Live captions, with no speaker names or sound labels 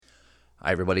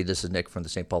Hi, everybody. This is Nick from the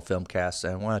St. Paul Filmcast,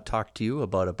 and I want to talk to you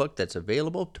about a book that's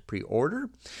available to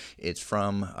pre-order. It's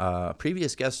from a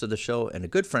previous guest of the show and a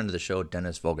good friend of the show,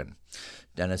 Dennis Vogan.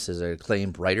 Dennis is an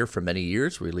acclaimed writer for many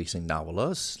years, releasing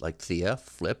novellas like Thea,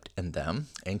 Flipped, and Them,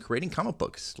 and creating comic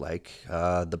books like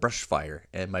The Brushfire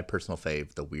and my personal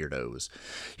fave, The Weirdos.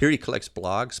 Here he collects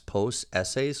blogs, posts,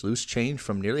 essays, loose change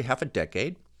from nearly half a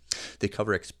decade. They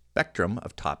cover spectrum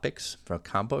of topics, from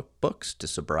comic books to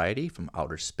sobriety, from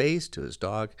outer space to his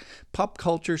dog, pop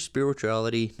culture,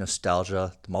 spirituality,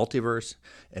 nostalgia, the multiverse,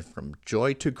 and from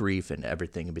joy to grief and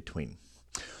everything in between.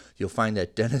 You'll find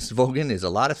that Dennis Vogan is a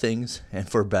lot of things, and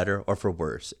for better or for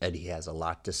worse, and he has a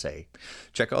lot to say.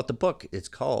 Check out the book. It's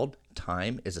called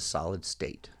Time is a Solid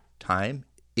State. Time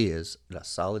is a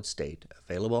Solid State.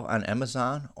 Available on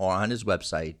Amazon or on his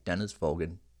website,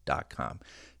 DennisVogan.com.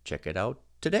 Check it out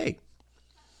today.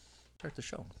 Start the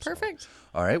show. Perfect. So,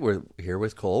 all right, we're here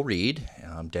with Cole Reed,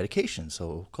 dedication.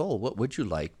 So, Cole, what would you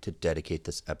like to dedicate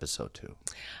this episode to?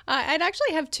 I'd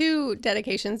actually have two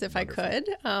dedications if Wonderful. I could.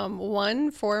 One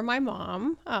for my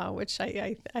mom, which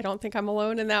I don't think I'm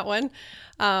alone in that one,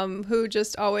 who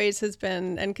just always has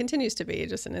been and continues to be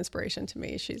just an inspiration to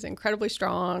me. She's incredibly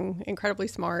strong, incredibly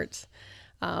smart,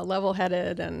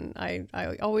 level-headed, and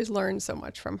I always learn so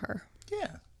much from her.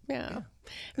 Yeah.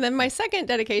 And then my second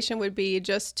dedication would be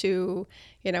just to,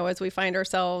 as we find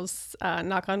ourselves,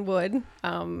 knock on wood,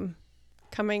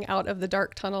 coming out of the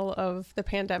dark tunnel of the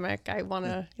pandemic, I want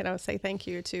to, say thank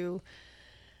you to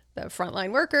the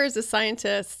frontline workers, the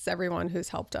scientists, everyone who's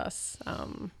helped us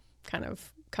kind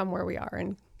of come where we are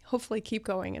and hopefully keep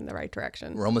going in the right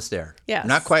direction. We're almost there. Yes. We're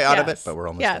not quite out of it, but we're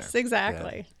almost there. Yes,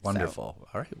 exactly. Yeah. Wonderful. So.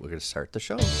 All right, we're going to start the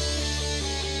show.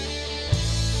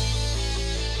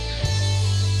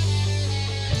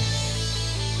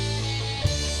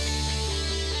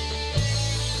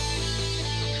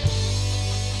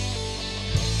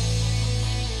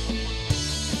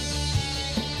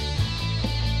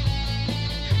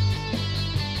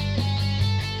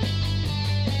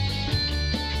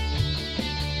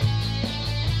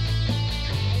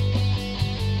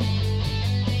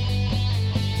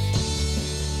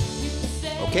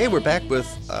 Okay, we're back with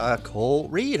Cole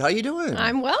Reed. How you doing?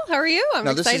 I'm well. How are you? I'm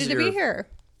excited to be here.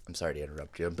 I'm sorry to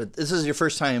interrupt you, but this is your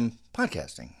first time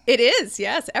podcasting. It is,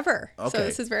 yes, ever. Okay. So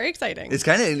this is very exciting. It's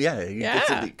kind of, yeah.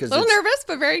 A little nervous,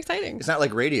 but very exciting. It's not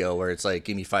like radio where it's like,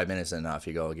 give me 5 minutes and off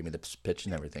you go, give me the pitch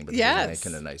and everything. But yes. It's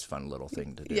kind of a nice, fun little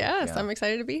thing to do. Yes, yeah. I'm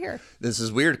excited to be here. This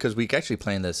is weird because we actually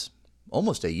planned this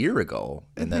almost a year ago,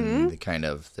 and then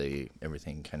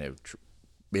everything kind of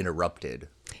interrupted.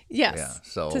 Yes, yeah,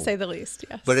 so, to say the least,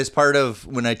 yes. But it's part of,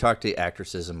 when I talk to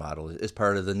actresses and models, it's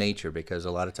part of the nature, because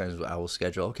a lot of times I will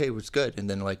schedule, okay, it's good, and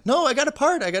then like, no, I got a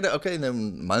part, okay, and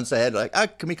then months ahead,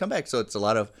 like, can we come back? So it's a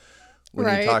lot of,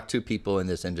 when you talk to people in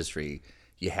this industry,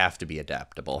 you have to be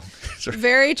adaptable.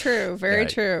 Very true, very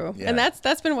true. Yeah. And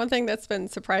that's been one thing that's been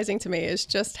surprising to me, is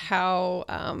just how,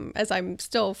 as I'm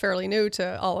still fairly new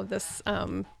to all of this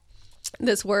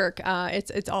this work,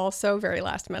 it's all so very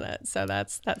last minute. So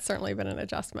that's certainly been an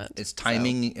adjustment. It's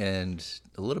timing and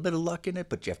a little bit of luck in it,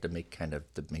 but you have to make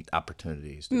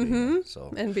opportunities to be there,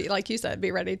 so. And be, like you said,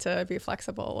 be ready to be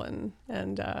flexible and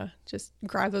just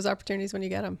grab those opportunities when you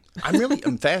get them.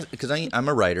 I'm fast because I'm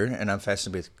a writer and I'm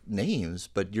fascinated with names,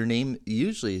 but your name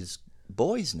usually is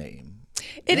boy's name.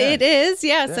 It is,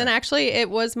 yes. Yeah. And actually it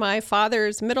was my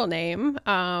father's middle name.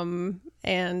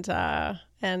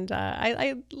 And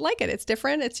I like it. It's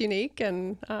different. It's unique.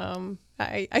 And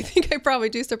I think I probably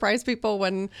do surprise people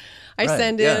when I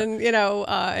send in,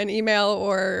 an email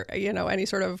or, any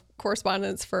sort of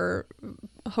correspondence for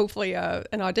hopefully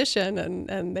an audition,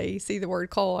 and they see the word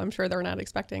Cole. I'm sure they're not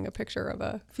expecting a picture of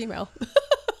a female.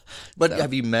 But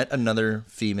have you met another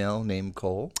female named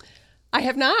Cole? I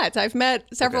have not. I've met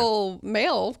several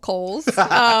male Coles,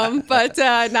 but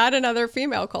not another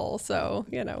female Cole. So,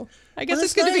 I guess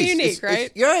it's good to be unique, right?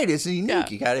 You're right. It's unique. Yeah.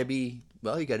 You got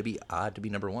to be odd to be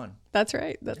number one. That's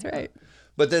right. That's right.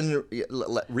 But then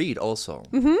Reed also.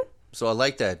 Mm-hmm. So I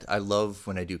like that. I love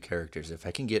when I do characters. If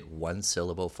I can get one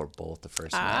syllable for both the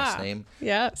first and last name.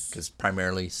 Yes. Because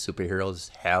primarily superheroes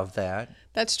have that.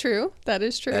 That's true. That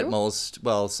is true. At most,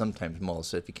 well, sometimes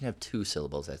most. So if you can have two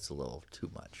syllables, that's a little too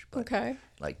much. But okay.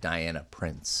 Like Diana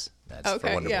Prince. That's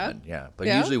for Wonder Woman. Yeah. But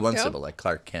yeah. usually one syllable, like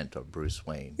Clark Kent or Bruce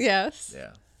Wayne. Yes.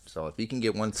 Yeah. So if you can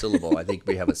get one syllable, I think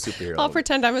we have a superhero. I'll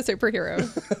pretend I'm a superhero.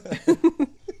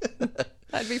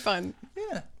 That'd be fun.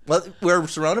 Yeah. Well, we're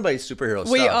surrounded by superhero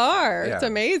stuff. We are. Yeah. It's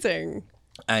amazing.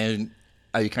 And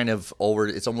I kind of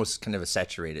it's almost kind of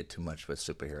saturated too much with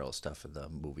superhero stuff in the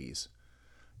movies.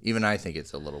 Even I think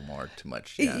it's a little more too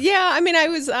much. Yeah. Yeah, I mean, I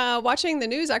was watching the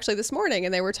news actually this morning,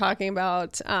 and they were talking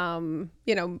about,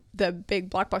 the big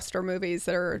blockbuster movies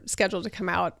that are scheduled to come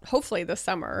out hopefully this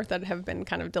summer that have been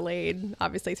kind of delayed,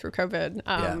 obviously through COVID.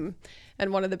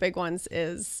 And one of the big ones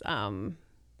is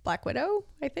Black Widow,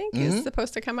 I think, is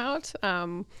supposed to come out,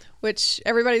 which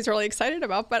everybody's really excited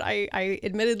about. But I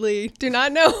admittedly do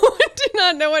not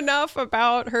know enough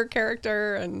about her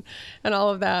character and all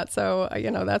of that. So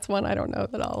that's one I don't know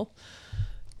that I'll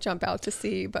jump out to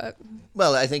see. But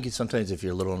well, I think sometimes if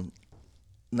you're a little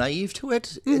naive to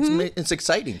it, it's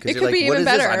exciting because you're could like, be what even is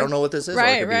better. this? I don't know what this is.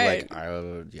 Right, or it could right.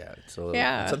 be like, yeah. So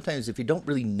Yeah. sometimes if you don't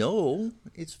really know,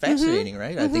 it's fascinating,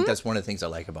 right? I think that's one of the things I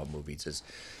like about movies is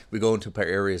we go into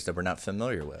areas that we're not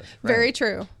familiar with. Right? Very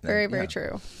true. Very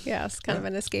true. Yes, kind of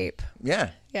an escape. Yeah.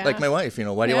 Yeah. Like my wife, why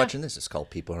are you Yeah. watching this? It's called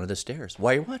People Under the Stairs.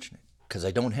 Why are you watching it? Because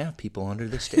I don't have people under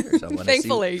the stairs. I want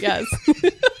Thankfully, yes.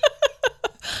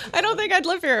 I don't think I'd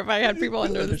live here if I had people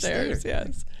under the stairs.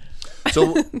 Yes.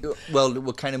 So, well,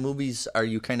 what kind of movies are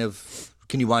you can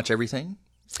you watch everything?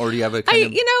 Or do you have a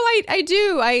I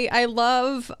do. I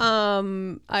love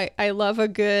I love a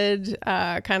good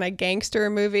kind of gangster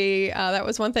movie. That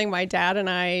was one thing my dad and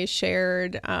I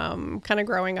shared kind of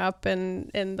growing up in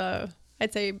the,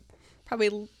 I'd say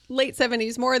probably late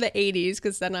 70s, more the 80s,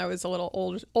 because then I was a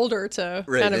little older to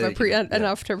kind of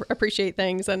enough to appreciate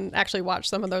things and actually watch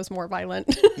some of those more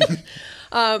violent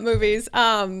movies.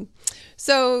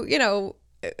 So,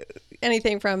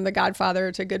 anything from The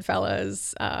Godfather to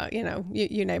Goodfellas,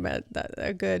 you name it.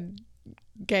 A good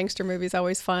gangster movie is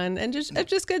always fun, and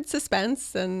just good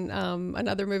suspense. And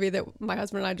another movie that my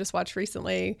husband and I just watched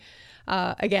recently,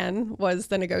 again, was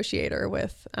The Negotiator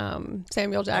with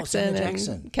Samuel Jackson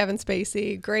and Kevin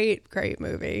Spacey. Great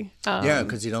movie. Yeah,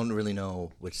 because you don't really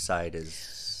know which side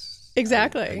is.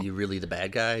 Exactly. Are you really the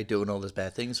bad guy doing all those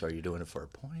bad things, or are you doing it for a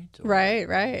point? Or,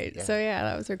 right. Yeah. So yeah,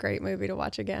 that was a great movie to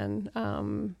watch again.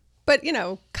 But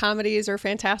comedies are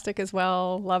fantastic as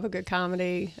well. Love a good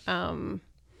comedy.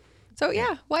 So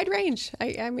yeah, wide range.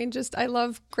 I mean, I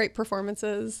love great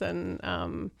performances,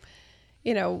 and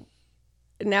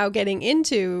now getting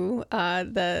into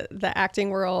the acting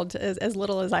world as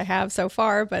little as I have so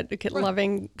far, but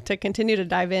loving to continue to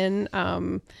dive in.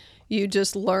 You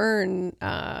just learn,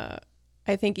 I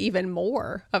think, even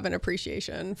more of an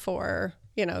appreciation for,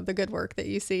 the good work that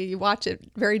you see. You watch it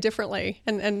very differently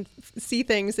and see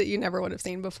things that you never would have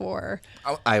seen before.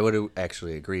 I would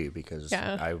actually agree because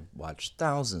Yeah. I watched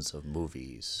thousands of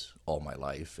movies all my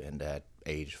life. And at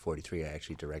age 43, I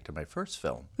actually directed my first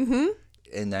film. Mm-hmm.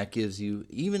 And that gives you,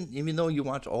 even though you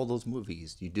watch all those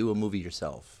movies, you do a movie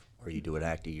yourself or you do an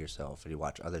acting yourself and you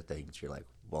watch other things, you're like,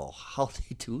 well, how do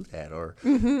they do that? Or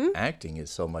acting is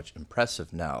so much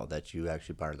impressive now that you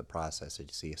actually part of the process. And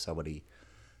you see somebody,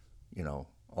 all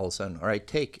of a sudden, all right,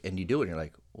 take, and you do it. And you're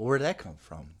like, well, where'd that come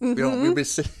from? We've been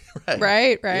sitting,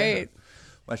 Right. Yeah.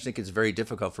 Well, I think it's very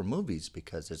difficult for movies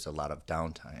because there's a lot of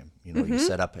downtime. You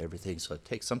set up everything. So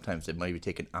sometimes it might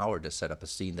take an hour to set up a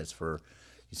scene that's for,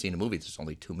 you see in a movie, it's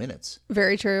only 2 minutes.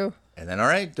 Very true. And then, all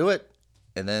right, do it.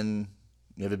 And then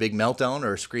you have a big meltdown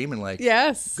or a scream and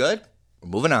yes. Good. We're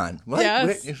moving on. What?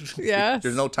 Yes. Yes.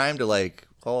 There's no time to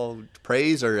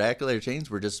praise or accolade or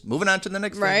change. We're just moving on to the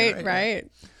next thing.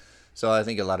 Right. So I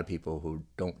think a lot of people who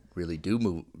don't really do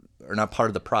move, or not part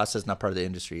of the process, not part of the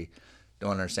industry,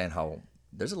 don't understand how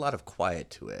there's a lot of quiet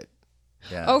to it.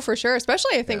 Yeah. Oh, for sure.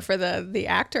 Especially I think for the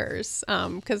actors,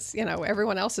 because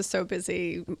everyone else is so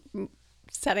busy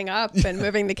setting up and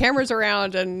moving the cameras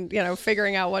around and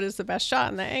figuring out what is the best shot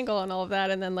and the angle and all of that.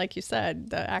 And then, like you said,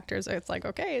 the actors, it's like,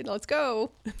 okay, let's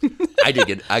go. I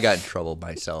got in trouble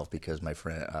myself because my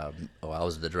friend, I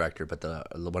was the director, but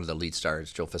one of the lead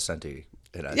stars, Joe Facente,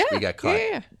 and us, we got caught.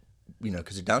 Yeah.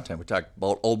 Because of downtime, we talked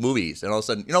about old movies, and all of a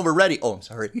sudden, we're ready. Oh, I'm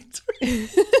sorry.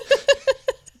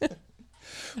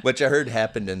 Which I heard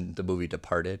happened in the movie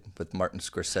Departed with Martin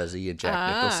Scorsese and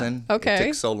Jack Nicholson. Okay. It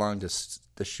took so long to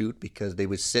shoot because they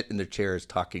would sit in their chairs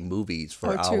talking movies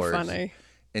for hours. Too funny.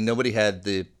 And nobody had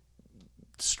the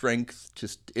strength to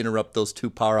interrupt those two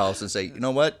powerhouses and say, you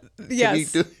know what?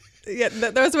 Yes. Yeah,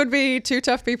 those would be two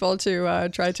tough people to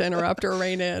try to interrupt or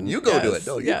rein in. You go do it.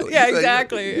 No, you go. Yeah, you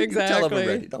exactly. You tell them I'm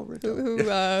ready.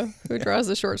 Who draws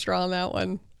the short straw on that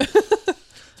one?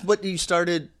 But you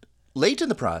started late in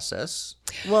the process.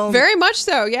 Well, very much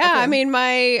so. Yeah. Okay. I mean,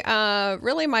 my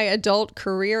adult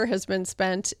career has been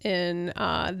spent in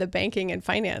the banking and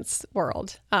finance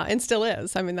world, and still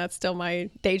is. I mean, that's still my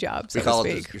day job, so we call to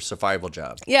it speak. your survival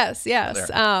job. Yes.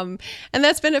 And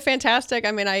that's been a fantastic.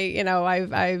 I mean,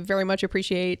 I very much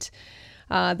appreciate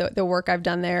the work I've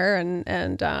done there,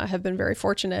 and have been very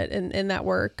fortunate in that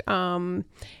work.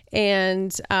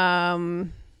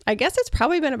 I guess it's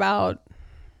probably been about,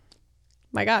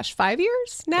 my gosh, 5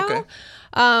 years now,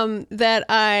 that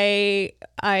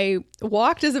I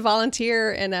walked as a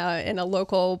volunteer in a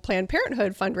local Planned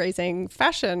Parenthood fundraising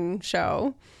fashion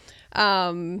show,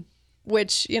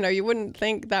 which, you wouldn't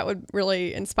think that would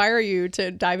really inspire you to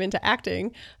dive into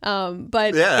acting.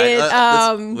 But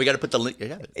we got to put the link.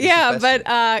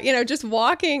 Just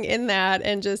walking in that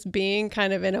and just being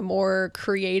kind of in a more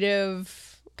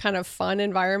creative, kind of fun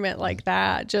environment like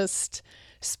that just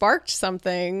sparked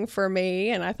something for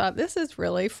me. And I thought, this is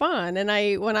really fun. And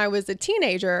when I was a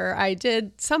teenager, I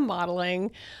did some modeling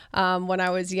when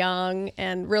I was young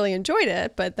and really enjoyed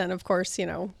it. But then, of course,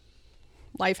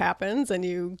 life happens and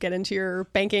you get into your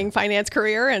banking finance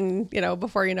career, and,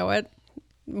 before you know it,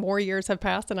 more years have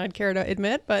passed than I'd care to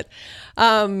admit. But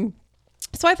so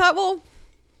I thought, well,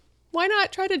 why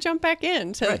not try to jump back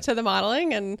into to the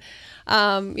modeling? And,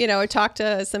 I talked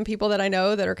to some people that I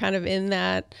know that are kind of in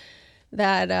that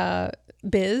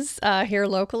biz here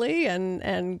locally,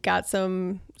 and got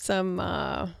some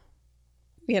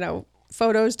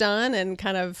photos done, and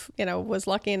kind of, was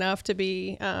lucky enough to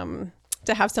be,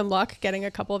 to have some luck getting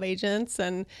a couple of agents,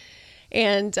 and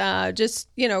just,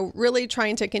 really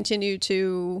trying to continue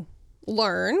to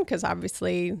learn, because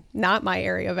obviously not my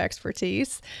area of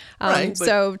expertise.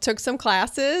 So took some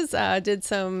classes, did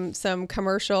some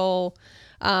commercial,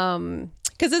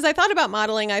 because as I thought about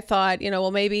modeling, I thought,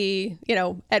 well, maybe,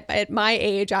 at my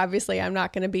age, obviously I'm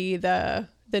not going to be the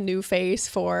new face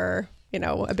for,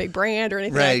 a big brand or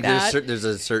anything like that. There's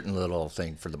a certain little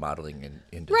thing for the modeling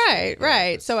industry.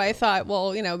 Right. So I thought,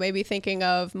 well, maybe thinking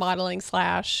of modeling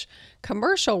 /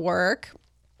 commercial work.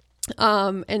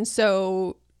 And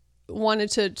so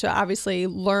wanted to obviously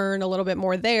learn a little bit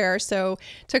more there. So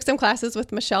took some classes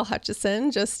with Michelle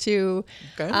Hutchison just to,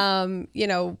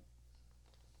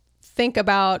 think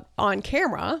about on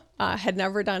camera. Had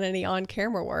never done any on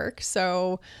camera work.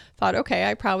 So thought, okay,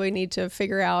 I probably need to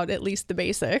figure out at least the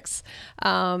basics.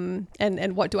 And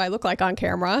what do I look like on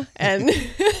camera? And,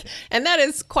 and that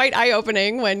is quite eye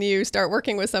opening when you start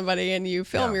working with somebody and you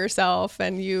film yourself,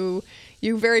 and you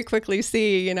very quickly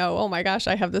see, oh my gosh,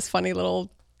 I have this funny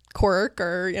little quirk,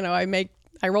 or,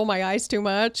 I roll my eyes too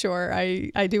much, or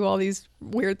I do all these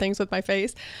weird things with my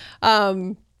face.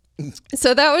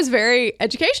 So that was very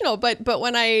educational. But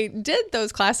when I did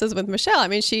those classes with Michelle, I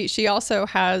mean, she also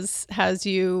has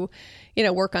you,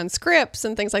 work on scripts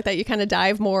and things like that. You kind of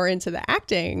dive more into the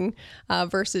acting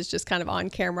versus just kind of on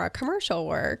camera commercial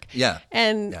work. Yeah.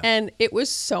 And it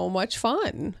was so much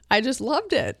fun. I just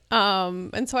loved it.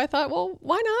 And so I thought, well,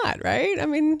 why not? Right. I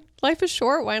mean, life is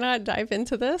short. Why not dive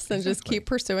into this and just keep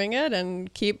pursuing it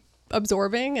and keep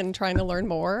absorbing and trying to learn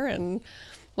more, and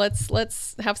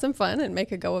let's have some fun and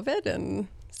make a go of it and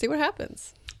see what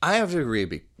happens. I have to agree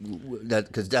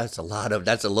because that's a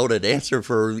loaded answer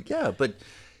but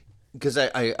because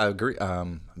I agree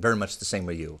very much the same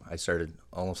with you. I started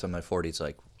almost in my 40s,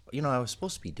 like, I was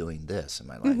supposed to be doing this in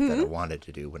my life that I wanted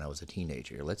to do when I was a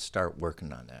teenager. Let's start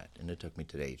working on that. And it took me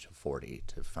to the age of 40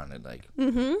 to finally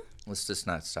let's just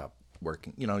not stop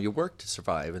working. You work to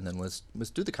survive, and then let's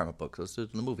do the comic books, let's do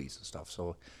the movies and stuff.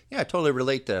 So yeah, I totally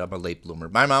relate that I'm a late bloomer.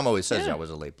 My mom always says I was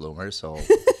a late bloomer, so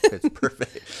it's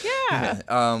perfect.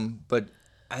 But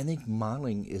I think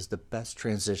modeling is the best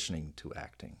transitioning to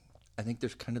acting. I think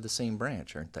there's kind of the same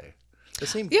branch, aren't they? The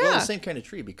same kind of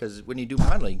tree, because when you do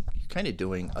modeling, you're kind of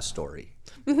doing a story.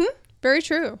 Very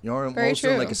true. You're almost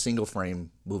doing like a single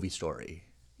frame movie story.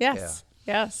 Yes.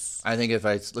 I think if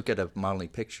I look at a modeling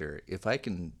picture, if I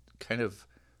can kind of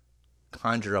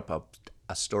conjure up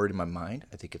a story in my mind,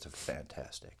 I think it's a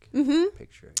fantastic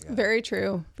picture. Yeah. Very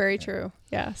true. Very true.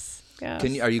 Yes.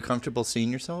 Are you comfortable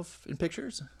seeing yourself in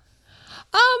pictures?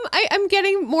 I'm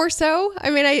getting more so. I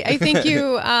mean, I think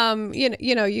you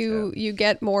you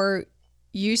get more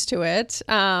used to it.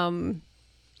 I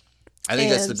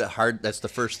think that's the hard. That's the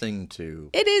first thing to.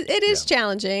 It is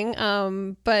challenging.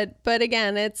 But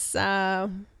again, it's all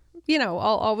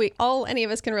any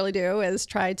of us can really do is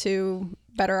try to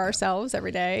better ourselves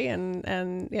every day,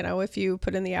 and if you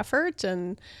put in the effort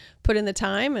and put in the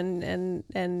time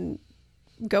and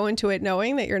go into it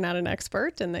knowing that you're not an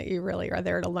expert and that you really are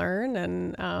there to learn,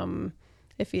 and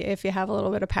if you have a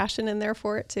little bit of passion in there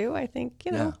for it too, I think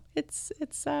it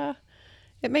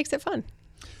makes it fun.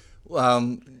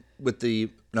 With the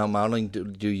modeling,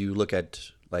 do you look at,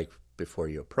 like, before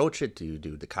you approach it, do you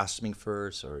do the costuming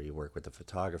first, or you work with the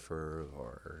photographer,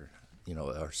 or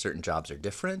or certain jobs are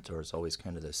different, or it's always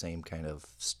kind of the same kind of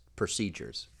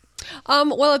procedures?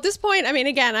 Well, at this point, I mean,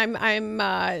 again,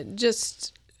 I'm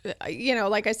just,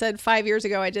 like I said, 5 years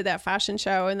ago, I did that fashion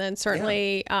show, and then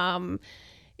certainly,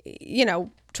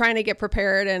 trying to get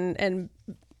prepared and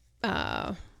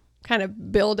kind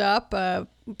of build up a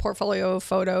portfolio of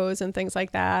photos and things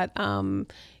like that. I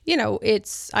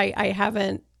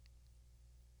haven't.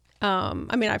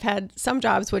 I've had some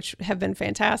jobs which have been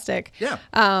fantastic. Yeah.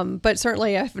 But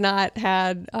certainly I've not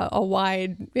had a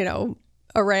wide,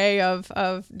 array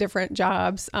of different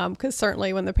jobs. Because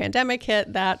certainly when the pandemic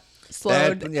hit, that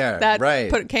slowed.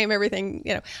 Came everything.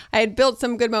 I had built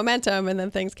some good momentum, and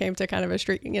then things came to kind of a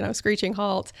screeching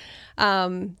halt.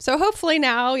 So hopefully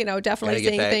now, definitely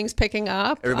seeing things picking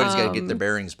up. Everybody's got to get their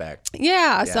bearings back.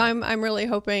 Yeah. So I'm really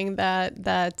hoping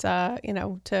that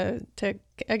to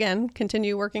again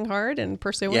continue working hard and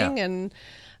pursuing and.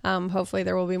 Hopefully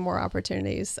there will be more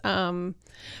opportunities. But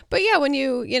yeah, when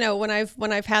when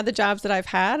I've had the jobs that I've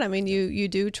had, I mean, you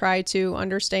do try to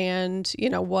understand,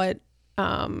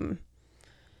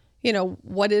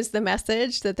 what is the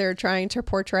message that they're trying to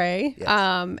portray, yes.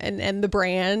 And the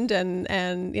brand and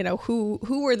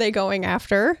who are they going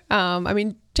after? I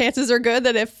mean, chances are good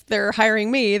that if they're hiring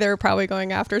me, they're probably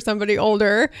going after somebody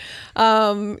older,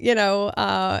 and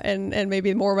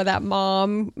maybe more with that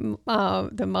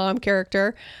the mom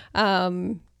character.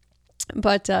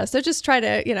 But so just try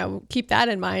to, keep that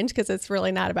in mind, because it's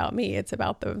really not about me. It's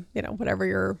about the, whatever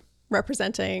you're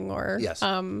representing, or yes.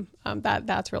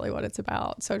 That's really what it's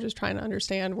about. So just trying to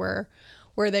understand where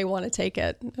they want to take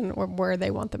it and where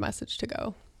they want the message to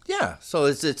go. Yeah. So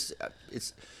it's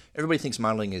everybody thinks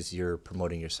modeling is you're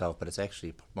promoting yourself, but it's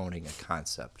actually promoting a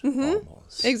concept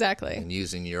almost. Exactly. And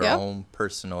using your own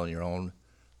personal, your own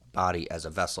body as a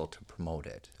vessel to promote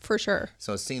it. For sure.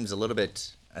 So it seems a little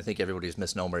bit, I think everybody's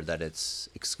misnomer that it's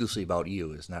exclusively about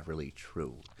you is not really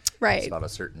true. Right. It's about a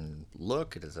certain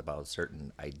look. It is about a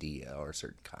certain idea or a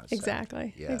certain concept.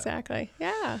 Exactly. Yeah. Exactly.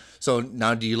 Yeah. So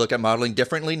now do you look at modeling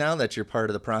differently now that you're part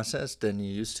of the process than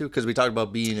you used to? Because we talked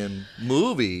about being in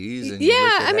movies. And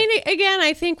I mean, again,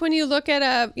 I think when you look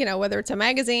at whether it's a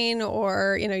magazine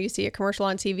or, you see a commercial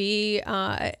on TV,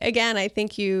 again, I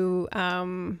think you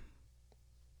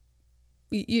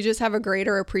just have a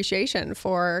greater appreciation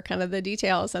for kind of the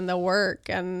details and the work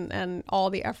and all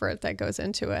the effort that goes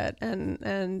into it.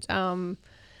 And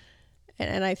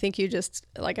I think you just,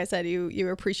 like I said, you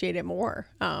appreciate it more,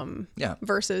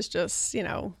 versus just,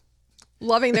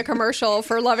 loving the commercial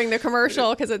for loving the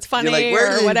commercial because it's funny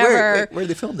or whatever. Where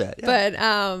they filmed that?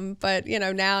 Yeah. But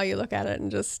now you look at it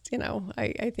and just,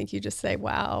 I think you just say,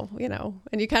 wow,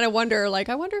 and you kind of wonder, like,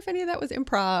 I wonder if any of that was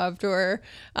improv, or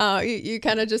you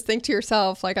kind of just think to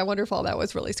yourself, like, I wonder if all that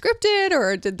was really scripted,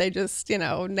 or did they just,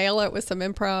 nail it with some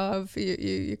improv?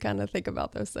 You kind of think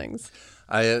about those things.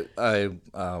 I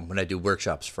when I do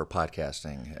workshops for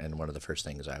podcasting, and one of the first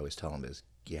things I always tell them is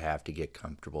you have to get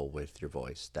comfortable with your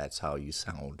voice. That's how you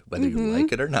sound, whether you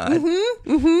like it or not.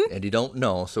 And you don't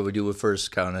know, so we do it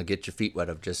first, kind of get your feet wet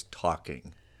of just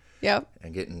talking. Yep.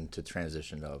 And get into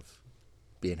transition of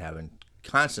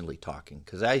constantly talking,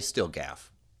 because I still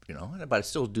gaff, but I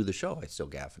still do the show. I still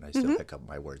gaff and I still pick up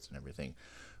my words and everything.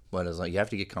 But it's like you have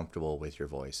to get comfortable with your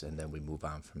voice, and then we move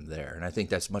on from there. And I think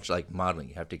that's much like modeling.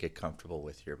 You have to get comfortable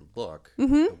with your look,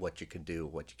 what you can do,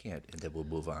 what you can't, and then we'll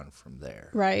move on from there.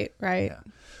 Right. Yeah.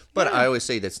 But I always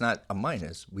say that's not a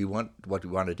minus. What we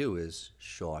want to do is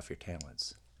show off your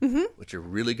talents, which you're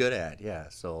really good at. Yeah.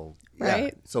 So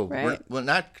right. So we're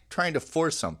not trying to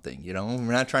force something.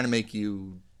 We're not trying to make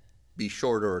you be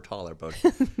shorter or taller, but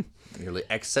really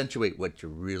accentuate what you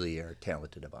really are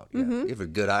talented about. Yeah. You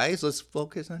have good eyes. Let's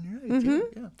focus on your eyes.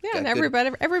 Yeah, and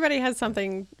everybody has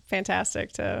something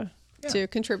fantastic to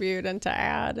contribute and to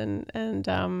add, and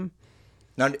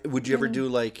now, would you ever do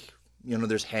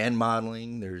there's hand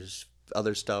modeling, there's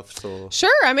other stuff. So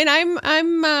sure. I mean,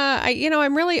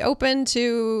 I'm really open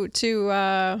to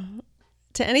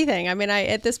anything. I mean,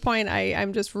 at this point,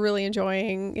 I'm just really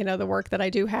enjoying, the work that I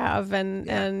do have.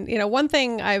 And one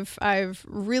thing I've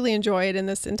really enjoyed in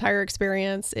this entire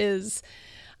experience is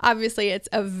obviously it's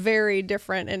a very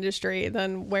different industry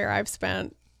than where I've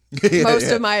spent most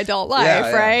of my adult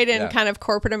life, right? In kind of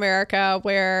corporate America,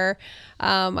 where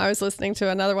I was listening to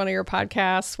another one of your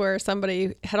podcasts where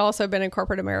somebody had also been in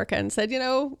corporate America and said,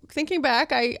 thinking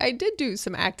back, I did do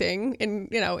some acting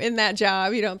in that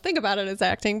job. You don't think about it as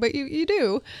acting, but you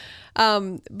do.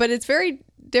 But it's very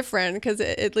different because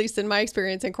at least in my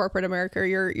experience in corporate America,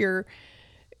 you're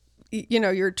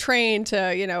trained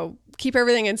to, keep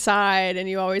everything inside, and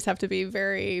you always have to be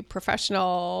very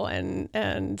professional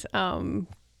and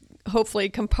hopefully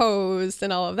composed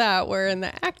and all of that, where in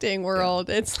the acting world,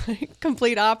 it's like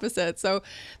complete opposite. So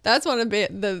that's one of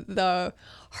the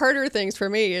harder things for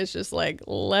me, is just like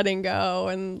letting go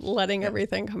and letting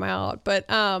everything come out. But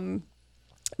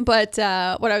what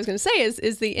I was going to say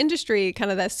is the industry,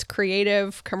 kind of this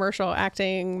creative commercial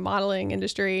acting modeling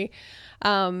industry,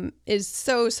 is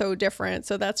so different.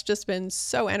 So that's just been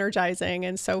so energizing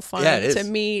and so fun to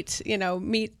meet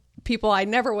people I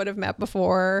never would have met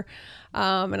before.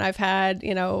 And I've had,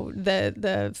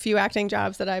 the few acting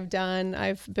jobs that I've done,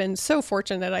 I've been so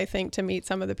fortunate, I think, to meet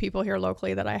some of the people here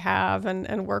locally that I have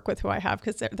and work with who I have,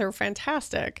 because they're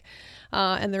fantastic.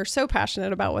 And they're so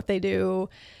passionate about what they do.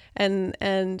 And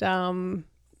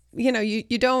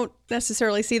you don't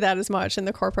necessarily see that as much in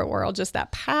the corporate world, just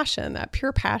that passion, that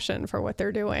pure passion for what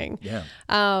they're doing. Yeah.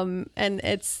 And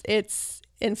it's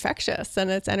infectious and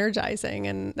it's energizing.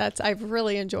 And I've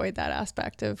really enjoyed that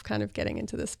aspect of kind of getting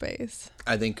into this space.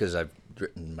 I think because I've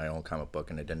written my own comic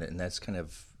book and that's kind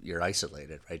of, you're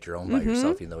isolated, right? You're owned by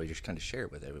yourself, even though you just kind of share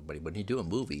it with everybody. When you do a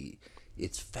movie,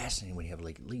 it's fascinating when you have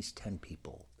like at least 10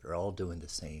 people. They're all doing the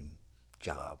same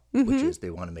job, which is they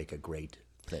want to make a great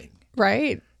thing.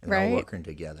 Right. And they're all working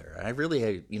together. And I've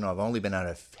only been on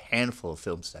a handful of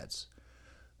film sets,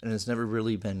 and it's never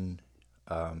really been,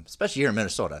 especially here in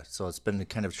Minnesota. So it's been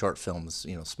kind of short films,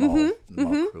 small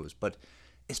crews, but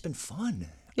it's been fun.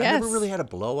 Yes. I never really had a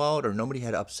blowout or nobody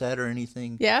had upset or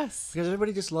anything. Yes. Because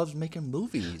everybody just loves making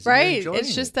movies. Right.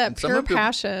 It's just that pure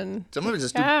passion. Some of it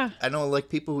just I know like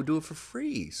people who do it for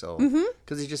free. So,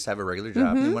 because they just have a regular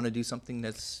job and they want to do something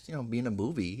that's, being a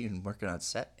movie and working on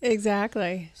set.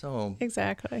 Exactly. So,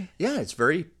 exactly. Yeah, it's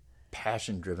very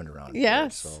passion driven around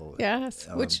yes here, so, yes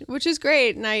which is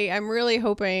great, and I'm really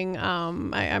hoping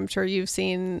I'm sure you've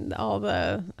seen all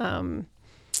the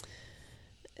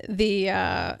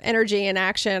energy and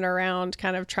action around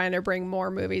kind of trying to bring more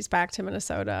movies back to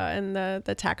Minnesota and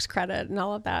the tax credit and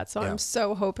all of that. So I'm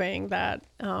so hoping that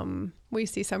we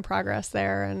see some progress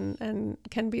there and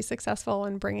can be successful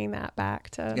in bringing that back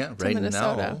to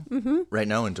Minnesota. Right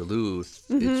now in Duluth,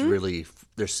 it's really,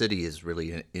 their city is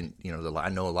really in I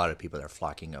know a lot of people that are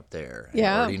flocking up there. And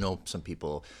I already know some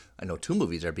people. I know 2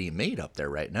 movies are being made up there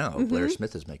right now. Blair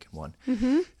Smith is making one.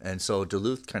 And so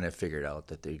Duluth kind of figured out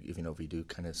that if we do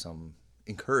kind of some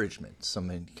encouragement, some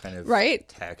kind of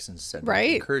tax incentive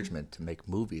encouragement to make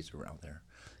movies around there.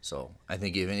 So I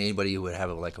think if anybody would have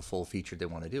like a full feature they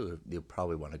want to do, they'll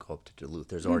probably want to go up to Duluth.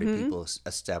 There's already people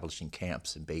establishing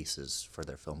camps and bases for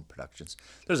their film productions.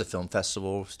 There's a film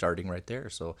festival starting right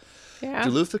there. So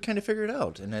Duluth will kind of figure it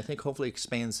out. And I think hopefully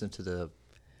expands into the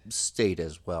state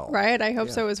as well. Right. I hope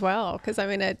so as well. Because I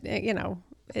mean,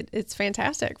 it's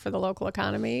fantastic for the local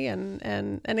economy.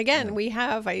 And again, we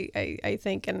have, I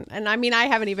think, and I mean, I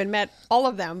haven't even met all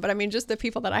of them, but I mean, just the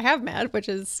people that I have met, which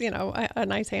is, a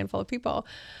nice handful of people.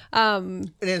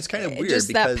 And it's kind of weird just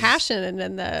because that passion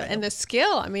and the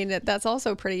skill. I mean, that's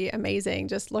also pretty amazing.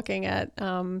 Just looking at,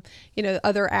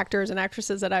 other actors and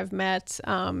actresses that I've met,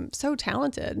 so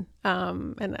talented.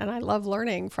 And I love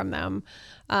learning from them.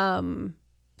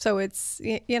 So it's,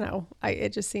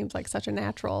 it just seems like such a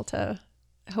natural to,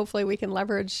 hopefully we can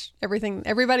leverage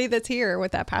everybody that's here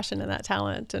with that passion and that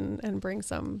talent and bring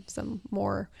some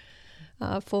more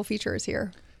full features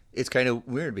here. It's kind of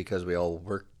weird because we all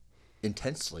work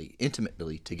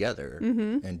intimately together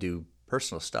and do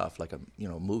personal stuff like a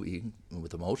movie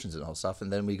with emotions and all stuff,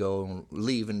 and then we go and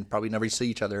leave and probably never see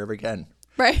each other ever again.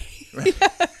 Right.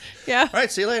 Yeah. All right,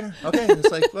 see you later. Okay.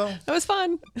 It's like, well, that was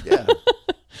fun. Yeah.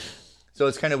 So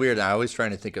it's kind of weird. I always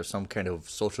trying to think of some kind of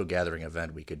social gathering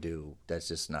event we could do that's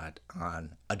just not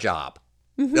on a job.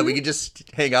 That we could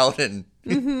just hang out and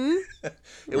it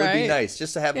would be nice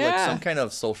just to have like some kind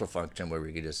of social function where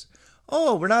we could just,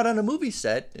 we're not on a movie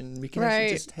set and we can actually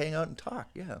just hang out and talk.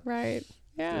 Yeah. Right.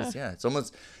 Yeah. Yeah. It's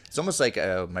almost like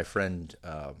my friend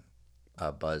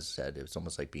Buzz said, it's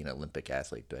almost like being an Olympic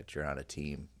athlete, that you're on a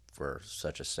team for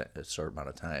such a short amount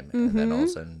of time. And then all of a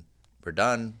sudden, we're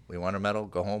done. We want a medal.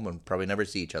 Go home and probably never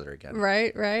see each other again.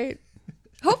 Right.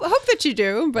 Hope that you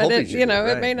do, but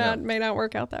it may not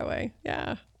work out that way.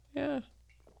 Yeah.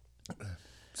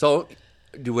 So,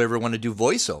 do we ever want to do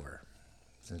voiceover?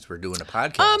 Since we're doing a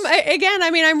podcast. Again, I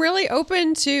mean, I'm really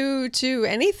open to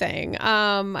anything.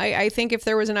 I think if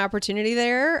there was an opportunity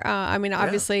there,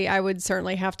 obviously, I would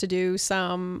certainly have to do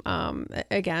some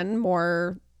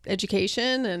more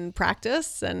education and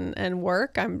practice and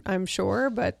work. I'm sure,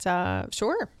 but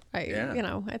sure.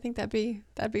 I think that'd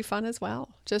be fun as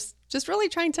well. Just really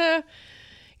trying to,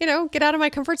 get out of my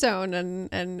comfort zone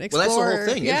and explore. Well, that's the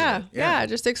whole thing, yeah, isn't it? yeah,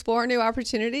 just explore new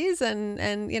opportunities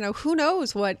and who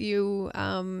knows what you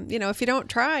if you don't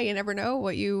try, you never know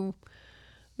what you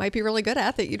might be really good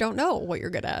at that you don't know what you're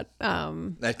good at.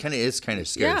 That is kind of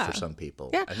scary for some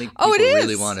people. Yeah. I think people it is.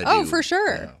 really want to do. Oh, for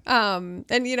sure.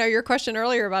 And your question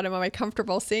earlier about am I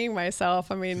comfortable seeing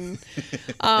myself? I mean,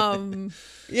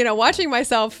 watching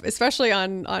myself, especially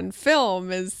on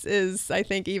film, is I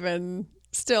think even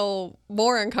still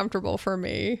more uncomfortable for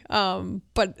me.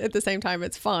 But at the same time,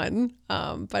 it's fun.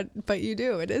 But you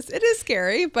do. It is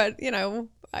scary. But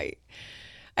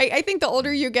I think the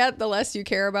older you get, the less you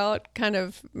care about kind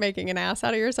of making an ass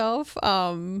out of yourself.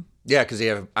 Yeah, because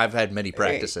I've had many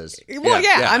practices. Well,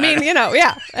 yeah. I mean,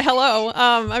 yeah. Hello.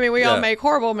 I mean, we all make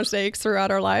horrible mistakes throughout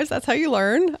our lives. That's how you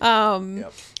learn.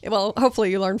 Well,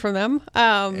 hopefully you learn from them.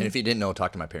 And if you didn't know,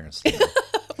 talk to my parents.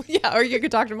 Yeah, or you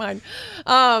could talk to mine.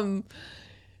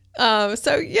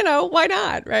 So, why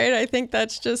not, right? I think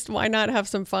that's just why not have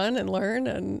some fun and learn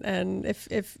and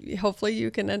if hopefully you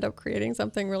can end up creating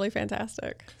something really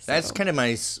fantastic. So. That's kind of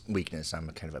my weakness. I'm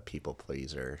kind of a people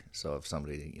pleaser. So if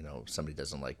somebody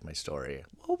doesn't like my story,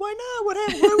 well, why not?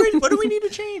 What do we need to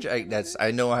change?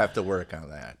 I know I have to work on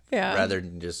that. Yeah. Rather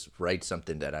than just write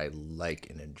something that I like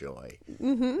and enjoy,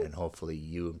 and hopefully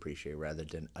you appreciate rather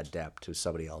than adapt to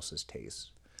somebody else's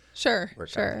taste. Sure.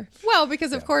 Well,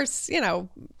 because of course,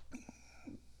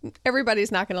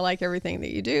 everybody's not going to like everything that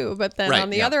you do. But then on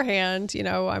the other hand,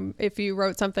 if you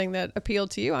wrote something that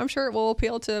appealed to you, I'm sure it will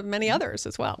appeal to many others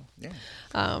as well. Yeah.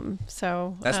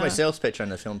 So that's my sales pitch on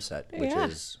the film set, which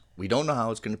is we don't know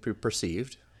how it's going to be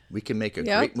perceived. We can make a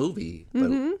great movie,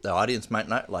 but the audience might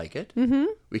not like it.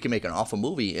 We can make an awful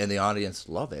movie and the audience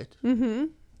love it.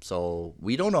 So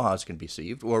we don't know how it's going to be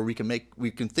perceived, or we can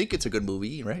think it's a good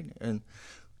movie, right? And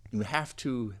you have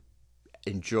to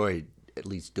enjoy at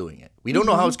least doing it. We don't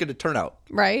know how it's going to turn out.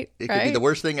 Right. It could be the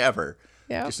worst thing ever.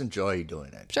 Yeah. Just enjoy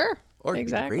doing it. Sure. Or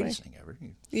exactly. the greatest thing ever.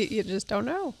 You just don't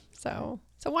know. So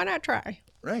why not try?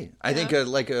 Right. I think a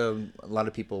lot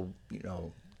of people,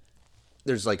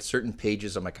 there's like certain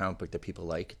pages of my comic book that people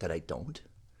like that I don't.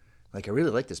 Like, I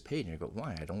really like this page. And I go,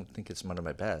 why? I don't think it's one of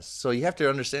my best. So you have to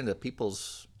understand that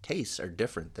people's tastes are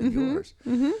different than yours.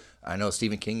 I know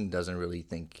Stephen King doesn't really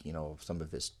think, some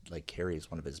of his, like Carrie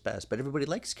is one of his best, but everybody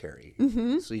likes Carrie.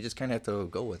 So you just kind of have to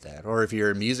go with that. Or if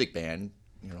you're a music band,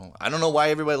 I don't know why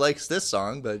everybody likes this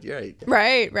song, but yeah.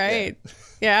 Right.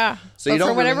 Yeah. So you don't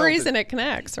for whatever really know reason it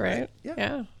connects, right?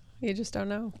 Yeah. You just don't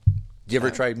know. Do you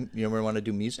ever want to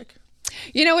do music?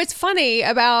 It's funny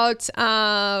about,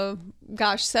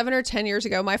 7 or 10 years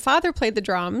ago, my father played the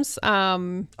drums.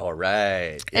 All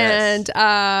right. Yes.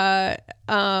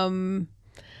 And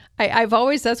I've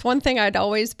always, that's one thing I'd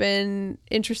always been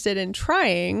interested in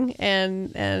trying.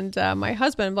 And my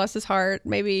husband, bless his heart,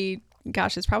 maybe,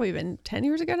 it's probably been 10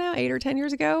 years ago now, 8 or 10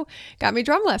 years ago, got me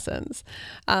drum lessons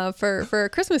for a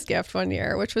Christmas gift one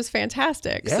year, which was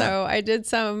fantastic. Yeah. So I did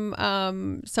some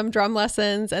drum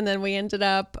lessons, and then we ended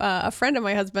up, a friend of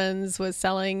my husband's was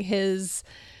selling his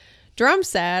drum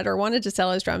set or wanted to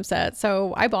sell his drum set.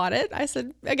 So I bought it. I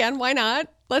said, again, why not?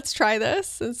 Let's try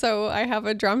this. And so I have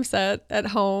a drum set at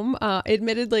home.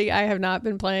 Admittedly, I have not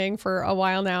been playing for a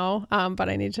while now, but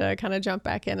I need to kind of jump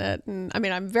back in it. And I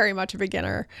mean, I'm very much a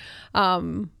beginner,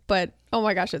 but oh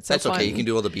my gosh, it's so fun. That's okay. You can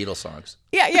do all the Beatles songs.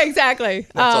 Yeah, exactly.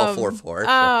 That's all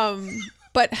 4/4.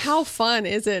 But how fun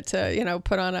is it to,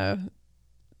 put on a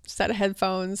set of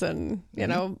headphones and,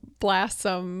 blast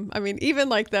some, I mean, even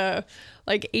like the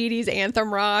 80s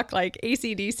anthem rock, like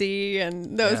AC/DC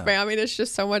and those bands. I mean, it's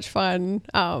just so much fun.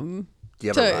 Do you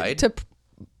have a ride? To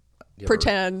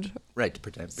pretend. Right, to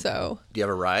pretend. So. Do you have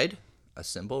a ride? A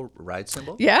ride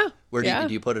symbol? Yeah. Where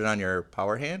do you put it on your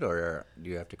power hand, or do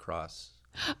you have to cross?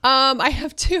 I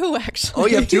have two, actually. Oh,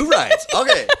 you have two rides.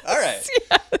 Okay. All right.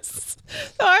 Yes.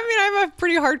 So, I mean, I'm a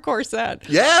pretty hardcore set.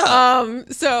 Yeah.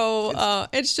 So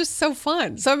it's just so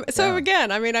fun. So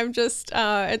again, I mean, I'm just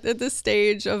at this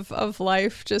stage of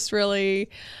life, just really,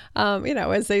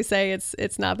 as they say,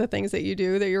 it's not the things that you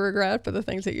do that you regret, but the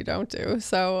things that you don't do.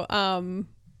 So,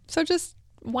 just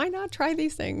why not try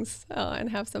these things and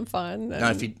have some fun? Now,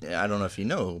 I don't know if you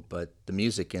know, but the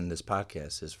music in this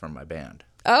podcast is from my band.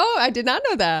 Oh, I did not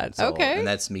know that. Okay. And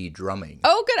that's me drumming.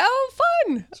 Oh, good. Oh,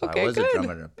 fun. So okay, I was good. a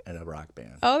drummer in a rock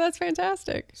band. Oh, that's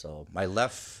fantastic. So my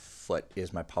left foot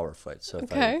is my power foot. So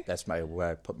that's where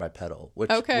I put my pedal. Where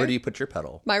do you put your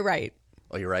pedal? My right.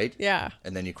 Oh, you're right? Yeah.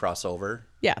 And then you cross over?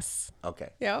 Yes. Okay.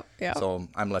 Yep. So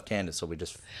I'm left-handed, so we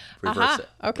just reverse it.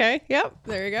 Okay. Yep.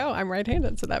 There you go. I'm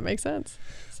right-handed, so that makes sense.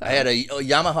 So. I had a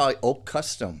Yamaha Oak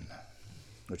Custom.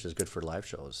 which is good for live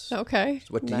shows. Okay.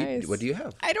 What do nice. What do you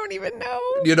have? I don't even know.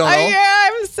 You don't know? Yeah,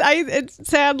 it's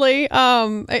sadly,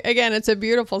 again, it's a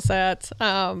beautiful set.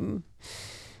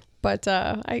 But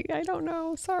I don't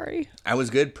know. Sorry. I was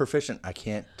good, proficient. I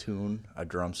can't tune a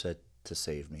drum set to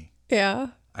save me. Yeah.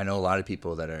 I know a lot of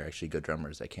people that are actually good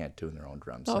drummers that can't tune their own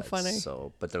drum sets. Oh, funny.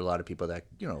 So, but there are a lot of people that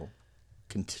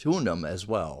can tune them as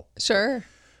well. Sure.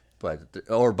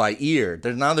 Or by ear.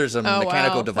 There's some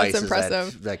mechanical devices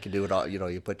that can do it all.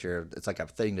 You put it's like a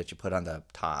thing that you put on the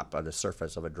top, on the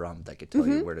surface of a drum that can tell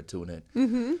you where to tune it.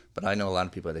 Mm-hmm. But I know a lot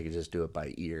of people that can just do it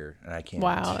by ear, and I can't.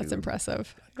 Wow, that's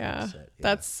impressive. Yeah.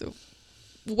 That's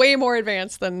way more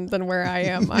advanced than where I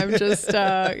am. I'm just,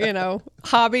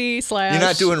 hobby / You're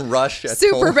not doing Rush at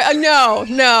super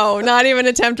no, not even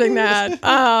attempting that.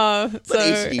 But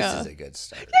ACDC is a good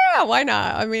start. Yeah, why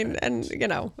not? I mean, and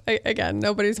again,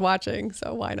 nobody's watching,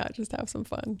 so why not just have some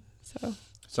fun?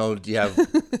 So do you have?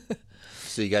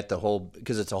 So you got the whole,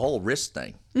 because it's a whole wrist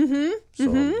thing. Mm-hmm.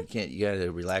 So you got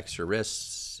to relax your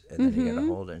wrists. And then you got to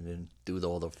hold it and then do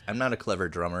all the. I'm not a clever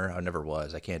drummer. I never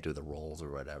was. I can't do the rolls or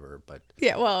whatever. But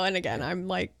yeah, well, and again, I'm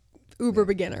like uber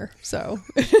beginner, so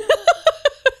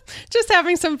just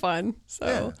having some fun.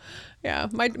 So yeah,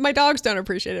 my dogs don't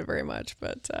appreciate it very much,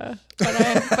 but I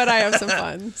have some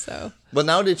fun. So. Well,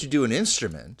 now that you do an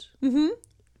instrument,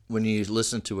 when you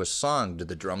listen to a song, do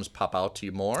the drums pop out to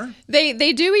you more? They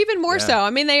do even more so.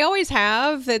 I mean, they always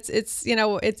have.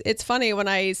 It's funny when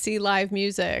I see live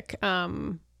music.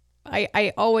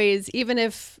 I always, even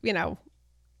if the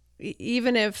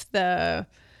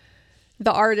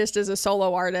artist is a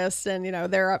solo artist and,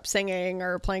 they're up singing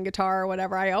or playing guitar or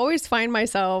whatever, I always find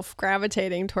myself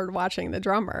gravitating toward watching the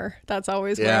drummer. That's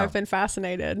always where I've been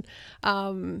fascinated.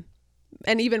 And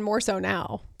even more so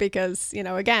now because,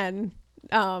 again,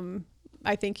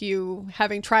 I think you,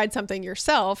 having tried something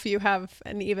yourself, you have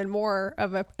an even more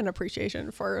of an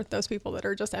appreciation for those people that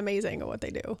are just amazing at what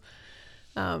they do.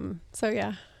 So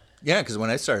yeah. Yeah, because when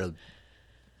I started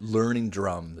learning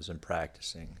drums and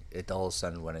practicing, it all of a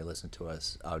sudden when I listened to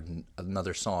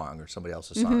another song or somebody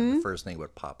else's song, the first thing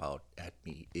would pop out at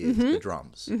me is the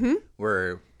drums. Mm-hmm.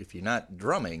 Where if you're not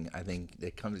drumming, I think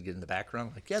it comes to get in the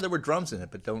background. Like, there were drums in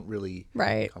it, but don't really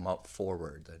come out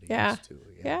forward that it used to.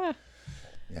 Yeah.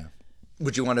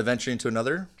 Would you want to venture into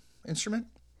another instrument?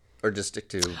 Or just stick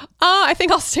to? I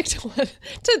think I'll stick to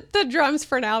the drums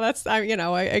for now. That's again. You're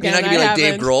not gonna be like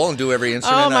Dave Grohl and do every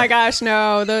instrument. Oh my gosh,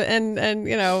 no. And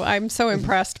I'm so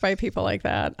impressed by people like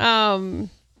that.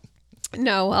 No,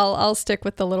 I'll stick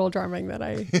with the little drumming that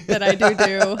I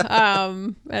do.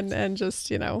 And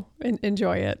just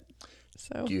enjoy it.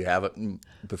 So. Do you have it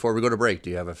before we go to break?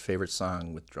 Do you have a favorite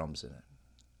song with drums in it?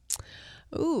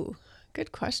 Ooh,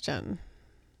 good question.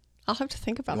 I'll have to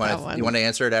think about that one. You want to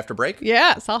answer it after break?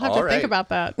 Yes, I'll have to think about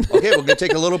that. Okay, we're going to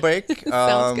take a little break.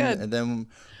 Sounds good. And then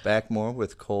back more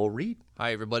with Cole Reed.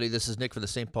 Hi, everybody. This is Nick from the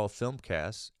St. Paul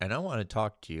Filmcast, and I want to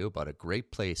talk to you about a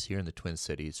great place here in the Twin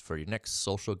Cities for your next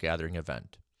social gathering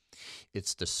event.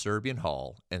 It's the Serbian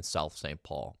Hall in South St.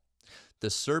 Paul.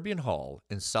 The Serbian Hall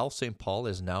in South St. Paul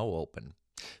is now open.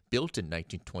 Built in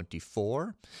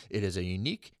 1924, it is a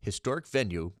unique historic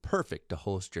venue perfect to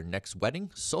host your next wedding,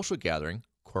 social gathering,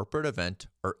 corporate event,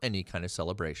 or any kind of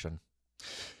celebration.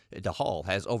 The hall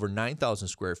has over 9,000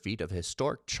 square feet of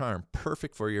historic charm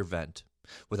perfect for your event.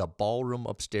 With a ballroom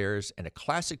upstairs and a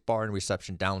classic bar and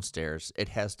reception downstairs, it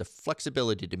has the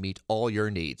flexibility to meet all your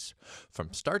needs.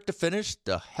 From start to finish,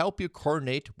 they'll help you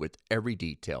coordinate with every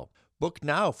detail. Book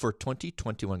now for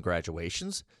 2021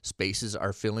 graduations. Spaces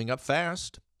are filling up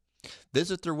fast.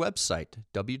 Visit their website,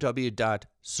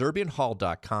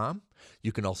 www.serbianhall.com.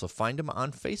 You can also find them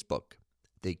on Facebook.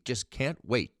 They just can't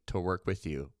wait to work with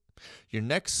you. Your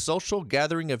next social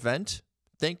gathering event,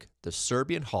 think the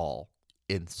Serbian Hall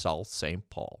in South St.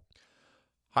 Paul.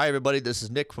 Hi, everybody. This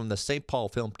is Nick from the St. Paul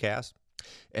Filmcast,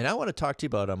 and I want to talk to you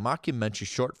about a mockumentary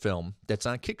short film that's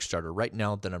on Kickstarter right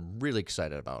now that I'm really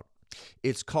excited about.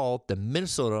 It's called The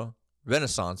Minnesota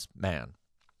Renaissance Man.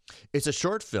 It's a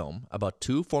short film about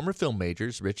two former film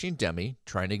majors, Richie and Demi,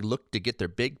 trying to look to get their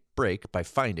big break by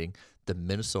finding the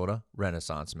Minnesota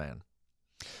Renaissance Man.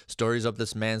 Stories of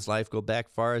this man's life go back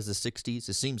far as the 60s.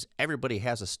 It seems everybody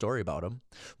has a story about him,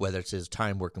 whether it's his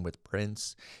time working with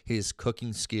Prince, his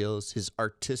cooking skills, his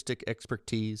artistic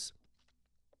expertise.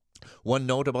 One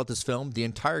note about this film, the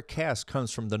entire cast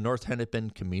comes from the North Hennepin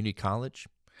Community College.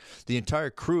 The entire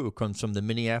crew comes from the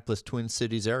Minneapolis Twin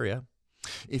Cities area.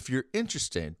 If you're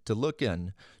interested to look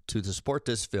in to support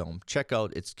this film, check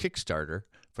out its Kickstarter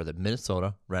for the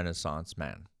Minnesota Renaissance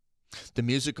Man. The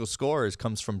musical scores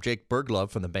comes from Jake Berglove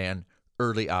from the band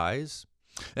Early Eyes,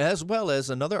 as well as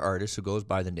another artist who goes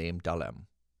by the name Dalem.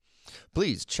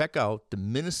 please check out the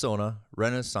Minnesota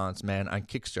Renaissance Man on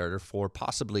Kickstarter for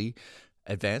possibly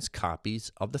advanced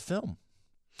copies of the film.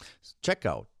 Check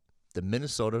out the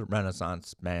Minnesota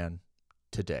Renaissance Man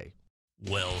today.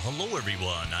 Well, hello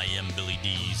everyone. I am Billy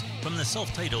Dees from the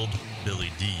self-titled Billy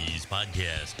Dees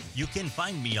podcast. You can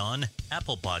find me on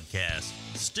Apple Podcasts,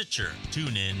 Stitcher,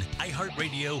 TuneIn,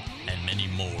 iHeartRadio, and many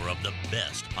more of the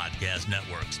best podcast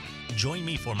networks. Join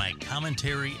me for my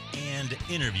commentary and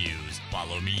interviews.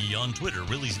 Follow me on Twitter,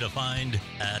 real easy to find,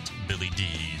 at Billy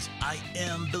Dees. I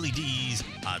am Billy Dees.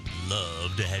 I'd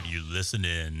love to have you listen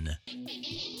in.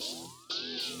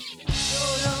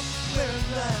 Showed up wearing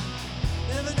black.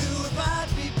 Never knew if I'd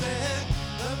be back.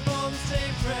 Up on the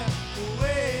same track for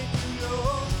way too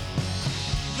long.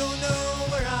 Don't know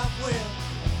where I went.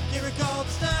 Can't recall the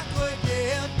stock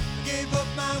again. Gave up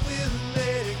my will and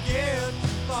let it get too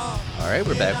far. All right,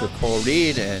 we're back with Cole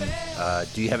Reed, and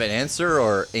do you have an answer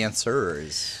or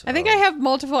answers? I think I have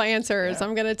multiple answers.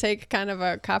 I'm going to take kind of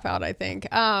a cop-out, I think.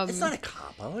 It's not a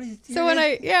cop-out. So when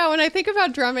I think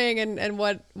about drumming and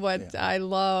what I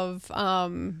love,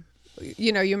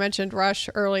 you mentioned Rush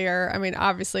earlier. I mean,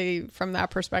 obviously from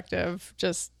that perspective,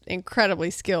 just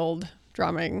incredibly skilled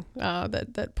drumming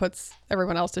that puts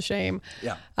everyone else to shame.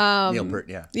 Yeah. Neil Peart,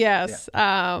 yeah. Yes.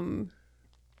 Yeah.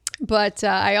 But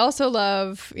I also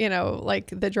love, like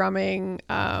the drumming.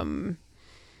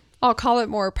 I'll call it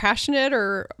more passionate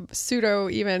or pseudo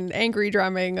even angry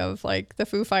drumming of like the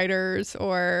Foo Fighters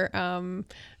or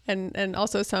and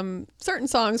also some certain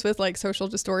songs with like Social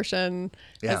Distortion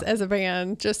as a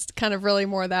band, just kind of really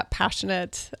more that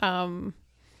passionate, kind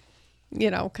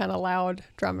of loud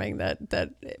drumming that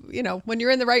when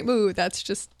you're in the right mood, that's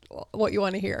just what you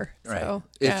want to hear. Right. So,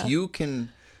 if you can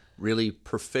really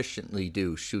proficiently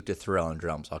do Shoot to Thrill on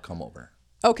drums, I'll come over.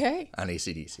 Okay. On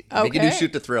AC/DC. If Okay. you can do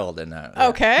Shoot to Thrill, then yeah.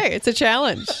 Okay, it's a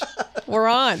challenge. We're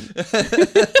on.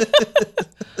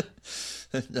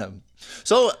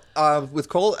 So with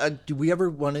Cole, do we ever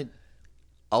want to,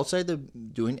 outside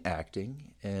of doing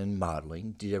acting and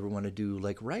modeling, do you ever want to do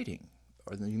like writing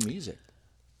or the music?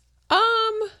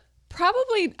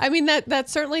 Probably. I mean,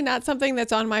 that's certainly not something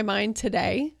that's on my mind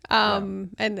today. And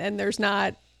there's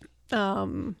not.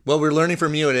 Well, we're learning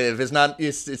from you, and if it's not,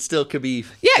 it still could be.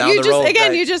 Yeah, down you the just road, again,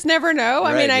 right? you just never know.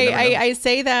 I Right, mean, you never know. I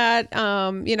say that.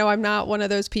 I'm not one of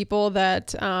those people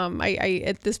that I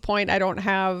at this point I don't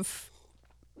have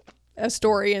a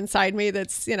story inside me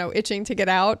that's itching to get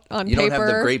out on You paper. don't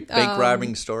have the great bank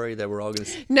robbing story that we're all going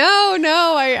to see. No,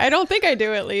 I don't think I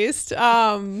do at least.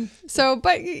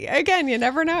 But again, you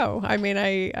never know. I mean,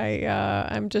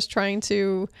 I'm just trying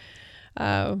to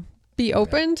be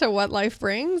open to what life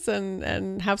brings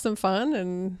and have some fun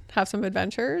and have some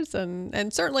adventures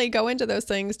and certainly go into those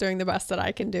things doing the best that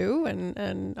I can do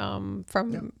and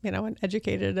from an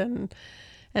educated and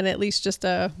at least just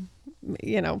a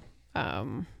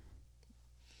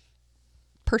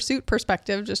pursuit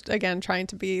perspective, just again trying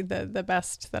to be the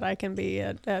best that I can be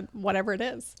at whatever it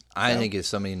is. I think if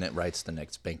somebody that writes the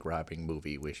next bank robbing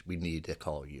movie, we need to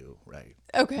call you, right?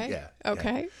 Okay. Yeah.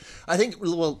 Okay. Yeah. I think.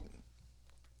 Well,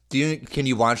 can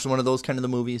you watch one of those kind of the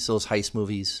movies, those heist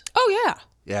movies? Oh yeah.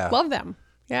 Yeah. Love them.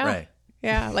 Yeah. Right.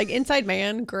 Yeah. Like Inside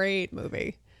Man, great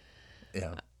movie.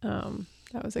 Yeah.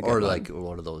 That was a good Or one. like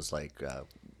one of those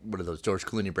what are those George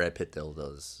Clooney, Brad Pitt,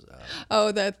 those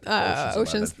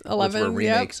Ocean's 11. which were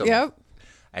remakes of Yep.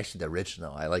 actually the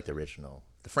original. I like the original,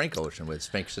 the Frank Ocean with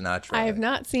Frank Sinatra. I have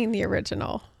not seen the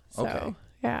original. So Okay.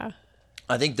 yeah.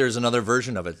 I think there's another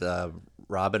version of it,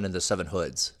 Robin and the Seven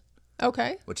Hoods,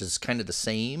 Okay. which is kind of the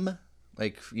same,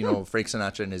 like Frank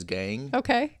Sinatra and his gang.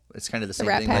 Okay. It's kind of the same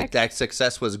Rat thing. Pack. Like that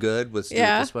success was good with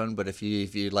Yeah. this one, but if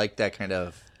you like that kind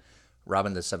of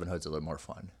Robin and the Seven Hoods, a little more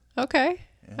fun. Okay.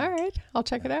 All right. I'll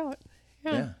check it out.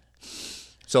 Yeah.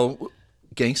 So,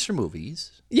 gangster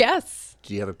movies. Yes.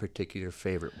 Do you have a particular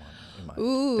favorite one in mind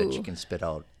Ooh. that you can spit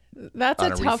out? That's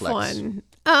On a a tough reflex. one.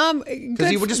 you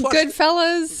just watched-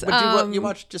 Goodfellas. But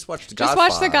you just watched The Just Godfather.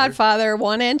 watched The Godfather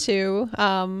 1 and 2.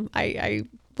 I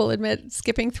will admit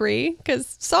skipping 3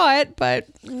 because saw it, but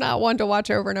not one to watch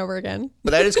over and over again.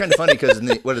 But that is kind of funny because in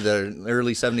the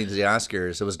early 70s, the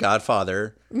Oscars, it was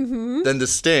Godfather, then The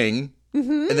Sting,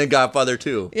 and then Godfather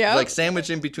 2. Yeah. Like sandwiched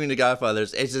in between the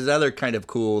Godfathers. It's another kind of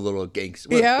cool little gangster.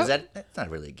 Well, Yeah. That's not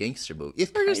really a gangster movie.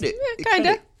 It's Or just- kind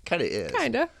kinda. of is.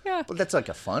 Kinda, yeah. But that's like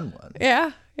a fun one.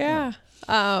 Yeah.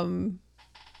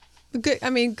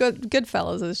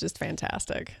 Goodfellas is just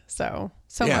fantastic. So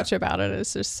Yeah. much about it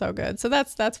is just so good. So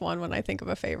that's one when I think of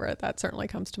a favorite that certainly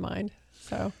comes to mind.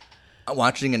 So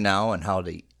Watching it now and how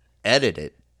they edit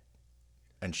it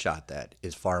and shot that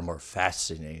is far more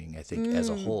fascinating, I think, as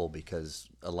a whole, because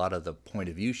a lot of the point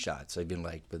of view shots, I've been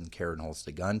like when Karen holds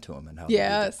the gun to him and how they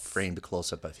Yes. framed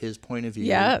close up of his point of view.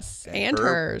 Yes, and her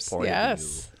hers. point of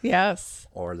Yes, view, yes.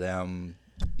 or them,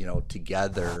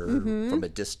 together from a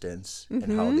distance,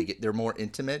 and how they're more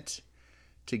intimate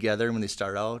together when they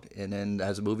start out, and then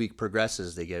as the movie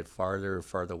progresses, they get farther and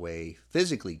farther away,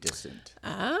 physically distant.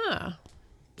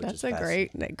 That's is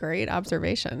a great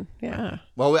observation. Yeah.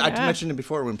 Well, I mentioned it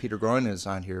before when Peter Groen is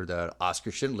on here, the Oscar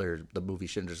Schindler, the movie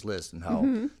Schindler's List, and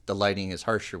how the lighting is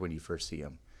harsher when you first see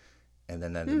him. And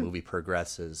then as the movie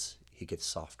progresses, he gets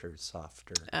softer and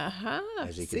softer.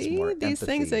 As he gets more these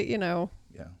things that,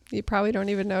 Yeah. you probably don't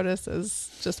even notice as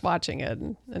just watching it.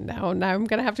 And now I'm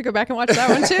going to have to go back and watch that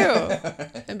one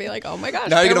too. And be like, oh my gosh.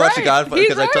 Now you're going to watch The right. Godfather. He's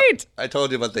Because right. I told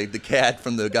you about the cat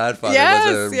from The Godfather. Yes,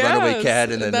 was a runaway yes.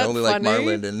 cat, and then That's only like funny.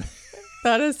 Marlon. And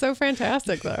That is so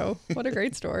fantastic, though. What a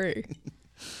great story.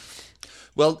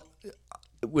 well,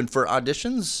 when for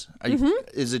auditions,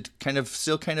 is it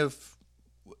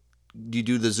do you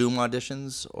do the Zoom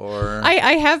auditions or? I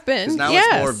have been. Because now yes.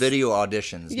 it's more video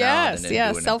auditions. Yes, now than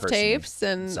yes, doing self in-person. tapes,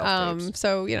 and Self-tapes.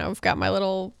 so I've got my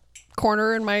little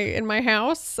corner in my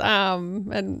house,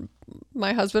 and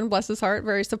my husband, bless his heart,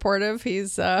 very supportive.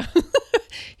 He's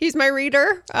he's my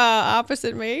reader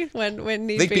opposite me when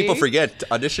need I think be. people forget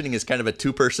auditioning is kind of a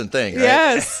two-person thing, right?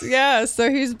 Yes, yes. So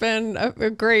he's been a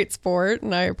great sport,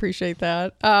 and I appreciate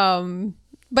that.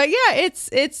 But yeah,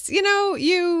 it's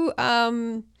you.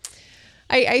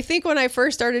 I think when I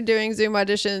first started doing Zoom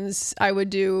auditions, I would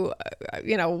do,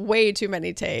 way too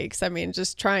many takes. I mean,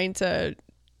 just trying to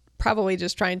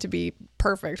be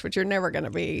perfect, which you're never going to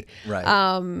be. Right.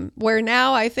 Where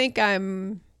now I think I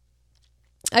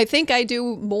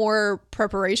do more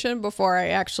preparation before I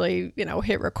actually,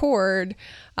 hit record.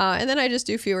 And then I just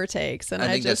do fewer takes. And I I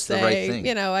think just that's the right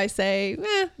thing. I say,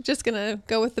 just going to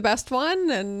go with the best one.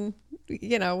 And,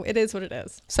 it is what it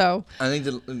is. So I think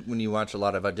that when you watch a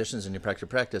lot of auditions and you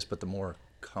practice, but the more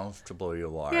comfortable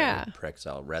you are, Yeah. it practice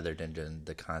out rather than doing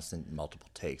the constant multiple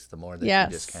takes. The more that Yes.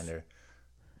 you just kind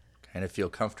of feel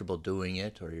comfortable doing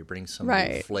it, or you bring some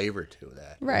Right. new flavor to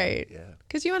that. right. Yeah.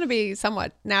 Because you want to be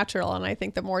somewhat natural. And I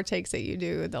think the more takes that you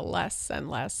do, the less and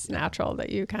less natural that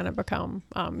you kind of become.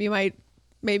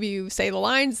 Maybe you say the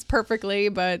lines perfectly,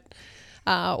 but,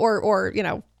 or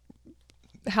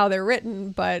how they're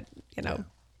written, but,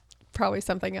 probably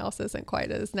something else isn't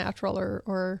quite as natural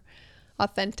or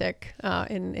authentic,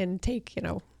 in take,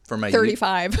 For my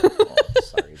 35. Oh,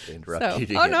 sorry to interrupt So-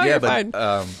 you. oh, no, you're fine.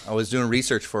 I was doing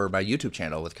research for my YouTube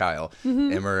channel with Kyle,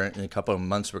 Mm-hmm. and we're in a couple of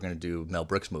months we're going to do Mel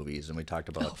Brooks movies, and we talked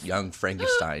about Young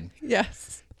Frankenstein.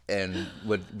 Yes. And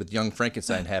with Young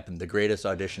Frankenstein happened the greatest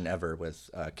audition ever with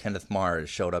Kenneth Mars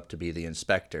showed up to be the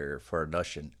inspector for an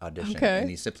audition, Okay. and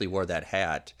he simply wore that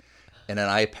hat and an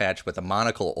eye patch with a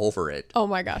monocle over it. Oh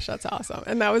my gosh, that's awesome.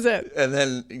 And that was it. And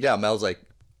then, Mel's like,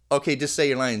 okay, just say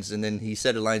your lines. And then he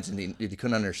said the lines and he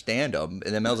couldn't understand them.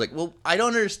 And then Mel's like, well, I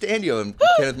don't understand you. And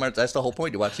Kenneth Mars, that's the whole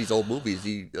point. You watch these old movies,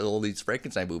 all these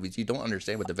Frankenstein movies, you don't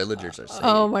understand what the villagers are saying.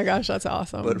 Oh my gosh, that's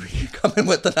awesome. But when you come in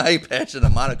with an eye patch and a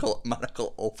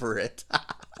monocle over it.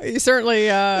 you're certainly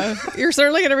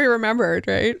going to be remembered,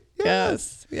 right?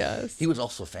 Yes. Yes. He was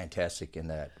also fantastic in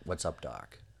that What's Up,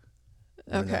 Doc?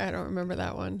 Okay, I don't remember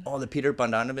that one. Oh, the Peter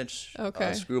Bogdanovich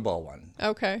Okay. Screwball one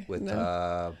Okay. with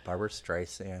No. Barbara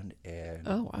Streisand and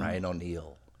Oh, wow. Ryan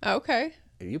O'Neal. Okay.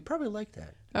 You probably like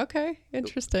that. Okay.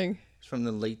 Interesting. It's from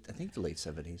the late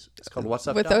 70s. It's called What's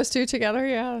Up, With Doc? those two together,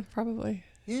 yeah, probably.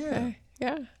 Yeah. Okay.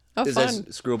 Yeah. Oh, Is fun.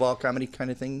 that screwball comedy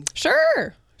kind of thing?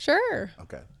 Sure. Sure.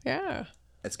 Okay. Yeah.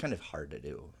 It's kind of hard to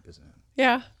do, isn't it?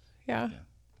 Yeah. Yeah.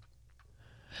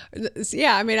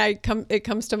 Yeah. I mean, it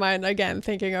comes to mind again,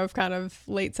 thinking of kind of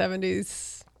late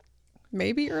 70s,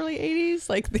 maybe early 80s,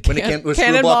 like the When Screwball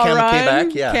Cannonball came Run.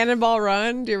 back, yeah. Cannonball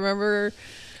Run. Do you remember?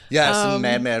 Yes, and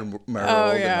Mad Mad Merle and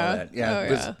all yeah. that. Yeah, Oh,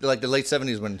 it was yeah. like the late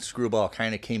 70s when Screwball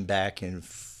kind of came back in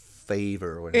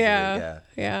favor. Whatever. Yeah,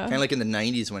 yeah. Kind of like in the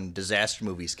 90s when disaster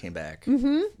movies came back.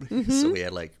 Mm-hmm. So we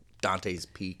had like Dante's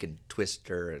Peak and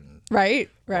Twister and Right.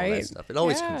 all Right. that stuff. It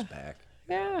always Yeah. comes back.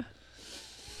 Yeah.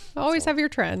 Always have your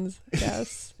trends.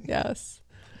 Yes. Yes.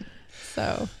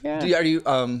 So, yeah. Are you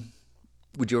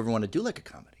would you ever want to do like a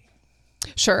comedy?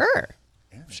 Sure.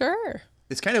 Sure.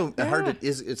 It's kind of hard Yeah.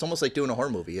 Mm-hmm. it's almost like doing a horror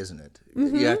movie, isn't it?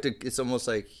 You have to it's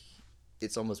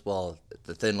almost well,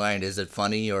 the thin line, is it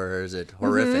funny or is it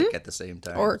horrific at the same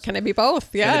time? Or can it be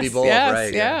both? Yes. Can it be both, yes,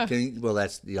 right? Yeah. Well,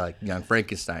 that's like Young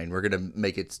Frankenstein. We're gonna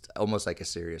make it almost like a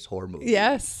serious horror movie.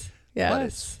 Yes. Yes. But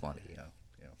it's funny,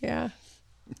 Yeah.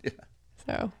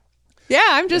 So, yeah,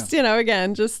 I'm just,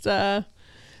 again, just super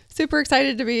super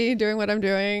excited to be doing what I'm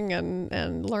doing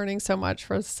and learning so much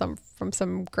from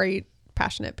some great,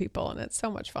 passionate people. And it's so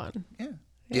much fun. Yeah.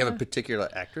 Do you have a particular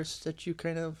actress that you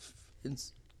kind of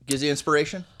gives you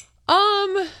inspiration?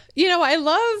 I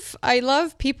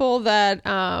love people that,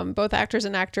 both actors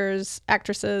and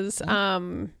actresses.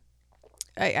 I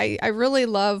really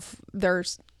love their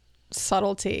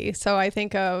subtlety. So I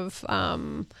think of,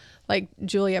 like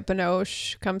Juliette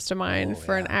Binoche comes to mind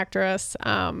for an actress.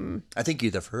 I think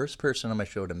you're the first person on my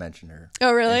show to mention her.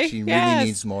 Oh, really? And she really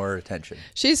needs more attention.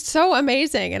 She's so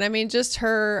amazing. And I mean, just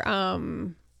her,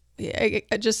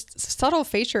 just subtle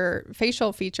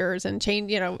facial features and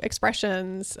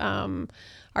expressions,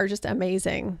 are just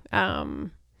amazing. I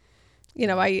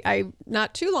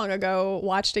not too long ago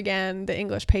watched again The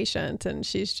English Patient, and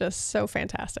she's just so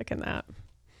fantastic in that.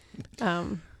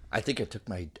 I think I took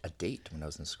a date when I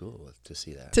was in school to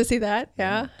see that. To see that,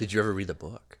 yeah. Did you ever read the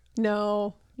book?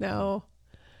 No.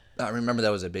 I remember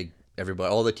that was a big.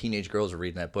 All the teenage girls were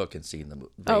reading that book and seeing the movie.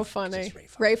 Oh, funny.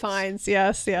 Ray Fiennes,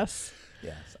 yes. Yes,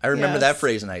 I remember that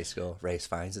phrase in high school. Ray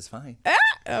Fiennes is fine.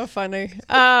 Oh, funny.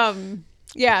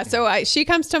 Yeah, so she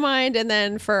comes to mind, and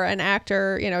then for an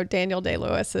actor, Daniel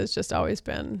Day-Lewis has just always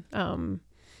been one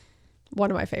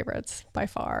of my favorites by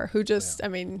far. Who just,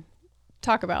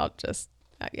 talk about just,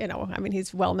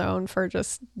 he's well known for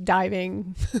just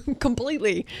diving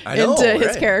completely into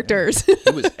his characters.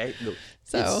 He was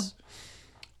so.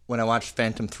 When I watched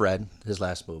Phantom Thread, his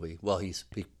last movie,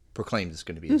 he proclaimed it's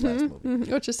going to be his last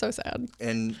movie, which is so sad.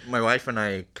 And my wife and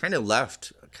I kind of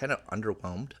left, kind of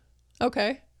underwhelmed.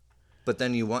 Okay. But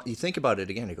then you think about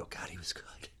it again, you go, God, he was good.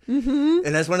 Mm-hmm.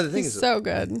 And that's one of the things. He's so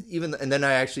good. And then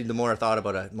the more I thought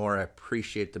about it, the more I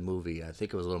appreciate the movie. I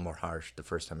think it was a little more harsh the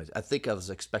first time. I think I was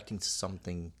expecting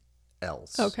something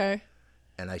else. Okay.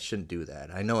 And I shouldn't do that.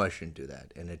 I know I shouldn't do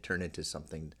that. And it turned into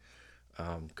something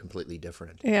completely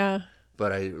different. Yeah.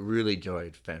 But I really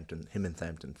enjoyed him and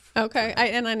Phantom. Okay.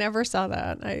 I never saw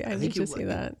that. I need to see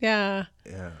that. Yeah.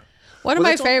 Yeah. One of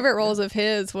my favorite roles of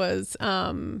his was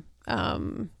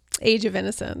Age of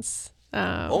Innocence.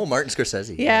 Martin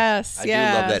Scorsese. Yes. I do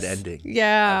love that ending.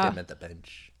 Yeah. Of him at the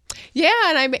bench.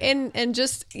 Yeah, and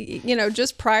just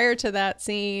just prior to that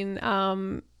scene,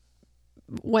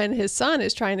 when his son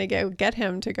is trying to get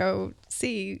him to go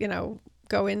see,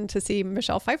 go in to see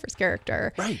Michelle Pfeiffer's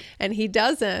character, right? And he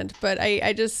doesn't. But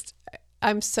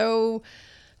I'm so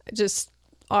just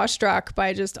awestruck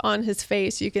by just on his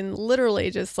face, you can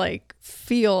literally just like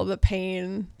feel the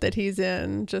pain that he's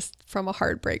in, just from a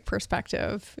heartbreak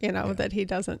perspective, that he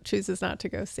chooses not to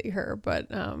go see her. But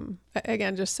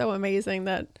again, just so amazing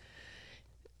that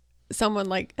someone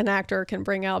like an actor can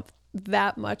bring out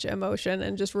that much emotion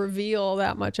and just reveal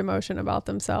that much emotion about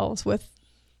themselves with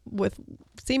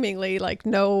seemingly like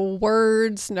no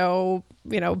words, no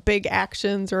big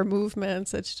actions or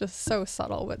movements. It's just so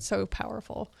subtle but so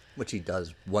powerful. Which he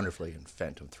does wonderfly in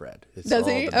Phantom Thread. Does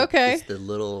he? Okay. It's the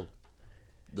little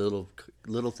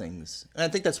things, and I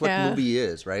think that's what the movie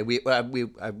is, right? We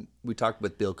talked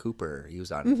with Bill Cooper. He was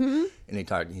on, and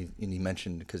he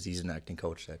mentioned, because he's an acting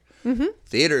coach, that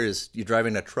theater is you're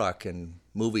driving a truck, and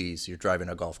movies you're driving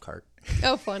a golf cart.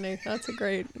 Oh, funny! That's a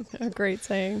great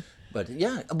saying. But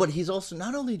yeah, but he's also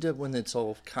not only when it's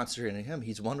all concentrated on him,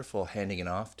 he's wonderful handing it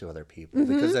off to other people.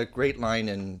 Because that great line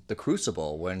in The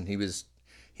Crucible when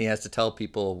he has to tell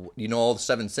people, all the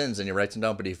 7 sins, and he writes them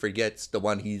down, but he forgets the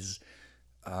one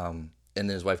and then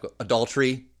his wife goes,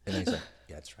 adultery, and then he's like,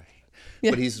 yeah, that's right.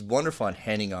 Yeah. But he's wonderful on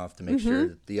handing off to make sure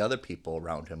that the other people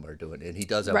around him are doing it. And he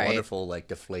does that wonderful, like,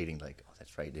 deflating, like, oh,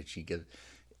 that's right. Did she give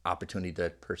opportunity to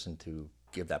that person to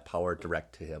give that power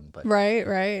direct to him? But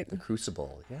right. The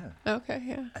Crucible, yeah. Okay,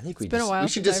 yeah. I think we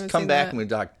should just come back and we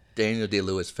talk Daniel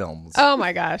Day-Lewis films. Oh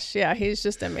my gosh, yeah, he's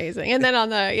just amazing. And then on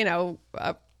the,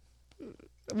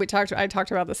 I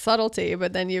talked about the subtlety,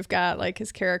 but then you've got like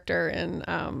his character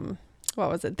in what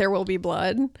was it? There Will Be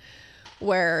Blood,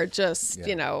 where just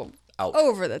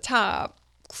over the top,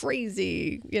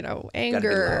 crazy,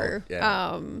 anger.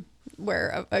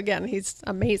 Where again he's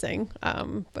amazing,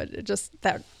 but it just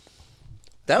that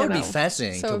would be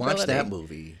fascinating to watch that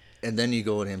movie, and then you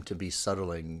go at him to be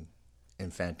subtling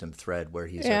in Phantom Thread, where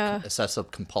he's a obsessive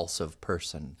compulsive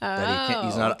person that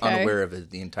he's not unaware of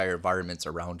the entire environments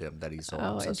around him that he's so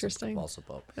obsessive compulsive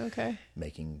about. Okay.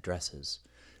 Making dresses.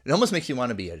 It almost makes you want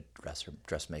to be a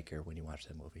dressmaker when you watch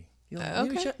that movie.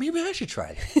 Maybe I should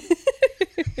try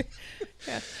it.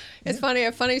 Yeah. It's funny.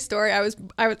 A funny story. I was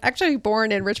actually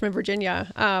born in Richmond,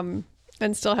 Virginia, and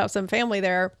still have some family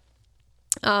there.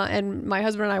 And my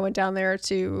husband and I went down there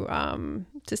to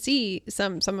see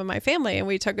some of my family, and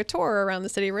we took a tour around the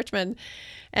city of Richmond,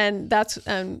 and that's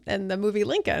and the movie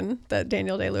Lincoln that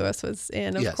Daniel Day-Lewis was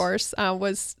in, of Yes. course,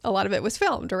 was a lot of it was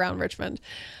filmed around Richmond,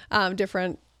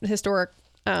 different historic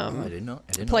I didn't know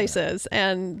places,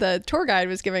 and the tour guide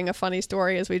was giving a funny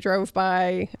story as we drove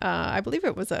by. I believe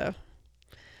it was a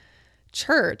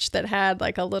church that had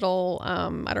like a little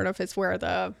I don't know if it's where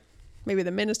maybe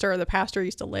the minister or the pastor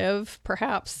used to live,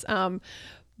 perhaps.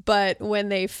 But when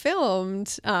they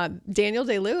filmed, Daniel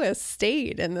Day-Lewis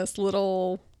stayed in this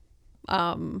little,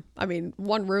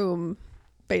 one room,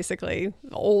 basically,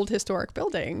 old historic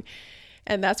building.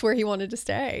 And that's where he wanted to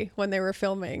stay when they were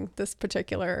filming this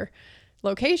particular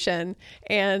location.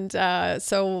 And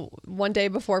so one day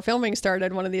before filming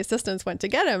started, one of the assistants went to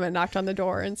get him and knocked on the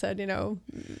door and said, Mr.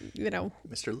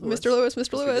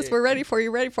 Mr. Lewis, we're ready for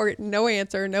you. No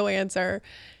answer.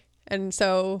 And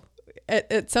so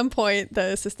at some point the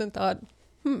assistant thought,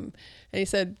 and he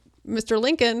said, Mr.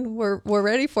 Lincoln, we're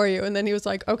ready for you. And then he was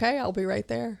like, okay, I'll be right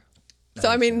there. So,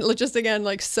 I mean, just again,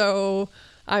 like, so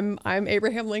I'm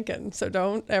Abraham Lincoln. So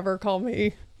don't ever call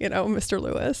me, Mr.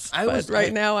 Lewis.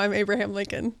 Now I'm Abraham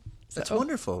Lincoln. That's So,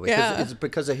 wonderful. Because yeah. it's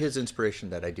because of his inspiration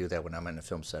that I do that when I'm on a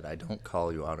film set. I don't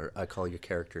call you out, or I call your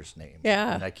character's name.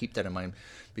 Yeah. And I keep that in mind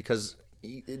because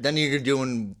then you're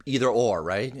doing either or,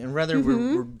 right? And rather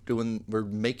we're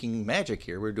making magic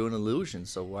here. We're doing illusions.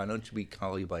 So why don't we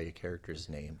call you by your character's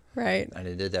name? Right. And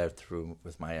I did that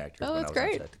with my actors Oh, when that's I was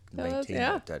great. on set to Oh, that's- maintain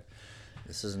yeah. that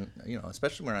this isn't,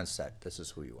 especially when we're on set, this is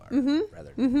who you are.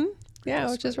 Rather. Yeah,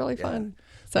 which is really Yeah. fun.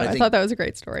 So But I I think- thought that was a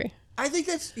great story. I think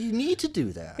you need to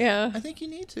do that. Yeah. I think you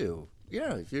need to.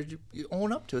 Yeah, if you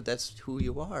own up to it, that's who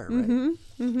you are, right?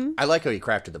 I like how you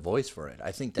crafted the voice for it.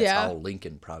 I think that's Yeah. how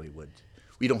Lincoln probably would.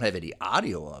 We don't have any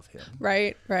audio of him,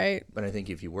 Right. but I think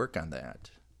if you work on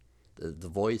that, the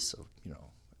voice of,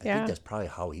 I Yeah. think that's probably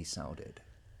how he sounded.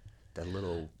 That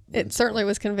little. It certainly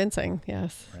was convincing.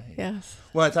 Yes. Right. Yes.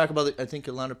 Well, I talk about it, I think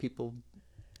a lot of people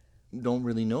don't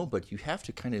really know, but you have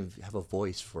to kind of have a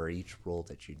voice for each role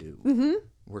that you do.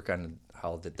 Work on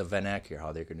how the vernacular,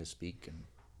 how they're going to speak, and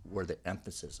where the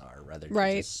emphasis are, rather than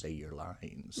Right. just say your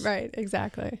lines. Right.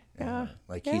 Exactly. Yeah.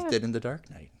 Like Yeah. Keith did in The Dark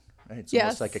Knight. Right? It's Yes.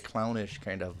 almost like a clownish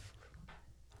kind of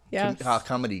Yes. how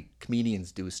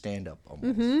comedians do stand up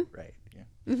almost. Right.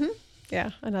 Yeah.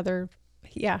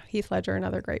 Yeah. Heath Ledger,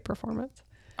 another great performance.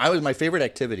 My favorite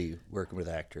activity working with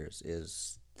actors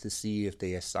is to see if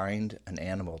they assigned an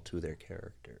animal to their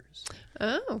characters.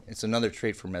 Oh. It's another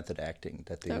trait for method acting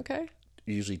that they Okay.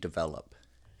 usually develop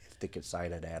if they could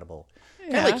sign an animal.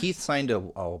 Kind Yeah. of like Heath signed a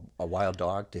wild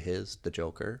dog to the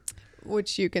Joker.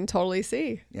 Which you can totally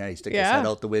see. Yeah, he sticks his Yeah. head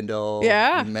out the window.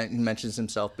 Yeah. He mentions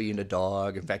himself being a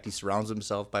dog. In fact, he surrounds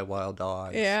himself by wild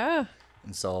dogs. Yeah.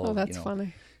 And so, Oh, that's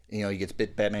funny.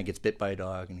 Batman gets bit by a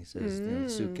dog, and he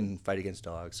says, Sue can fight against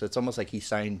dogs. So it's almost like he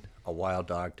signed a wild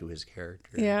dog to his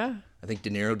character. Yeah. I think De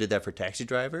Niro did that for Taxi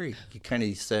Driver. He kind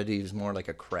of said he was more like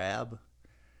a crab.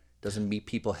 Doesn't meet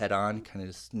people head on, kind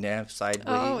of snap sideways.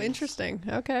 Oh, interesting.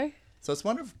 Okay. So it's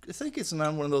wonderful. I think it's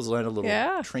not one of those little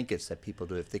Yeah. trinkets that people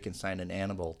do if they can sign an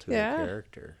animal to Yeah. their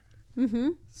character. Mm-hmm.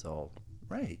 So,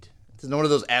 right. It's one of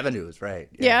those avenues, right?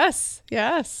 Yeah. Yes.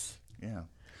 Yes. Yeah.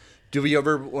 Do we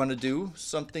ever want to do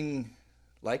something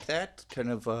like that? Kind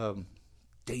of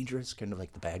dangerous, kind of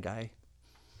like the bad guy?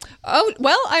 Oh,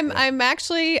 well, I'm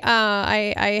actually,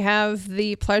 I have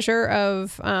the pleasure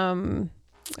of,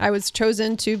 I was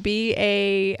chosen to be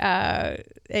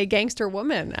a gangster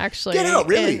woman, actually, Get out,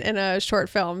 really? in a short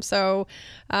film. So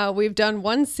we've done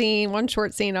one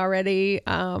short scene already,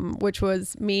 which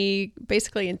was me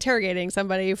basically interrogating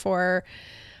somebody for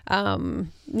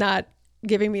not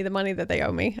giving me the money that they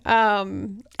owe me. I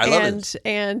love it.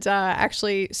 And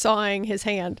actually sawing his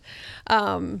hand.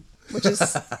 Which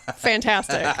is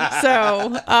fantastic.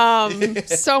 So,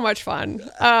 so much fun.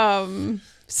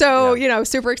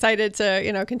 Super excited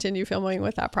to, continue filming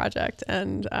with that project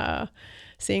and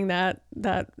seeing that,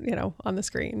 on the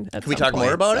screen. Can we talk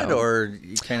more about it, or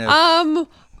you kind of?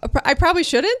 I probably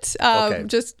shouldn't, Okay.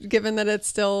 just given that it's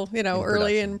still,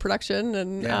 early production. in production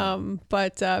and, Yeah.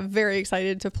 but very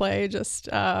excited to play just,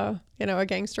 a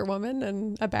gangster woman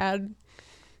and a bad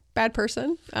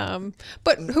person,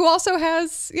 but who also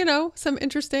has, some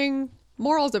interesting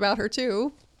morals about her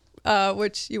too,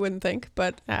 which you wouldn't think,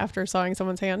 but after sawing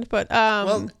someone's hand, but,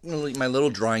 Well, my little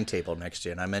drawing table next to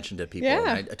you, and I mentioned to people,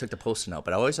 Yeah. and I took the post-it note,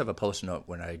 but I always have a post-it note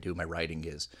when I do my writing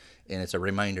and it's a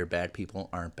reminder, bad people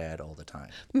aren't bad all the time.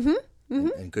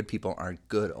 And good people aren't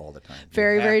good all the time.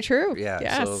 very, very true. Yeah.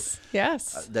 Yes. So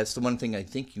yes. that's the one thing I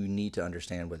think you need to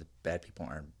understand, where the bad people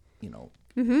aren't,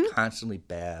 constantly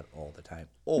bad all the time.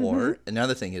 Or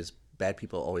another thing is, bad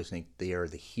people always think they are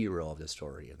the hero of the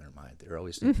story in their mind. They're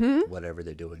always thinking whatever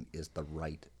they're doing is the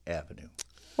right avenue.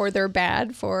 Or they're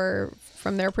bad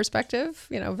from their perspective,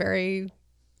 very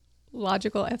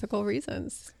logical, ethical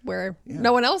reasons where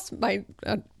no one else might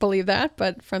believe that,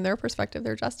 but from their perspective,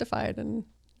 they're justified in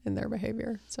their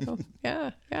behavior. So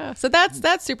yeah. So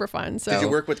that's super fun. So did you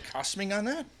work with costuming on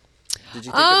that? Did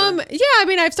you think of it? Yeah, I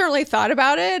mean, I've certainly thought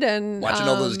about it and Watching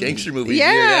all those gangster movies.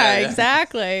 Yeah,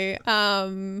 exactly.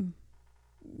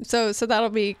 So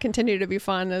that'll continue to be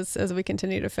fun as we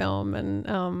continue to film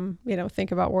and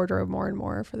think about wardrobe more and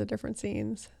more for the different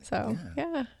scenes. So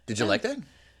yeah. Did you like that?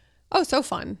 Oh, so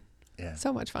fun. Yeah.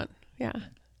 So much fun. Yeah.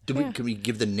 Can we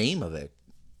give the name of it?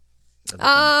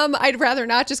 I'd rather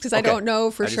not, just because I don't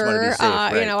know for I just wanna be sure. safe,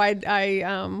 right.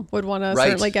 I would want to Right.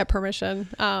 certainly get permission.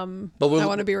 But I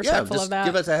want to be respectful just of that.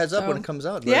 give us a heads up So, when it comes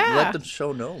out. Yeah. Let the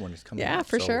show know when it's coming out. Yeah,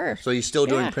 for So- sure. So you're still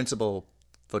doing Yeah. principal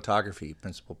photography,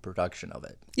 principal production of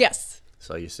it. Yes.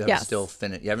 So you still, Yes. You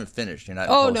haven't finished. You're not.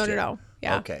 Oh, in no, post no, yet. no.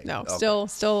 Yeah. Okay. No, okay.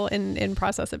 still in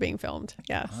process of being filmed.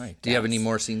 Yes. All right. Do you have any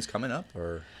more scenes coming up,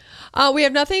 or? We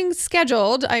have nothing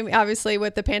scheduled. I'm obviously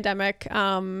with the pandemic,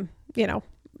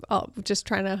 just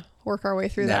trying to work our way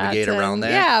through Navigate that. around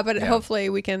that? Yeah, but Yeah. hopefully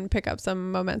we can pick up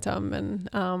some momentum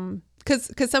and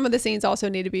because some of the scenes also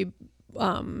need to be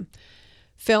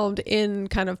filmed in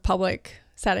kind of public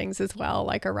settings as well,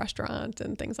 like a restaurant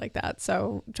and things like that.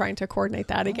 So trying to coordinate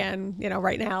that again,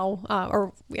 right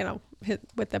now,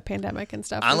 with the pandemic and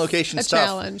stuff. On is location a stuff.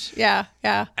 challenge. Yeah.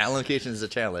 On location is a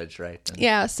challenge, right? And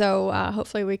Yeah, so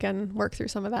hopefully we can work through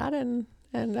some of that and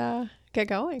get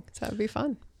going. So it'd be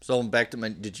fun. So back to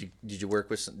did you work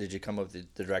with? Did you come up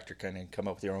with the director kind of come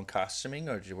up with your own costuming,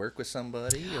 or did you work with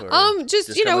somebody? Or Just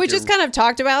come we with just kind of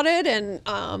talked about it, and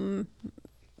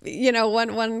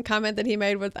one comment that he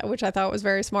made which I thought was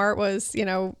very smart was,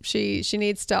 she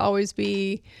needs to always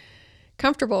be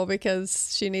comfortable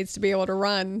because she needs to be able to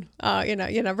run. You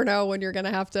never know when you're going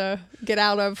to have to get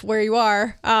out of where you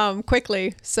are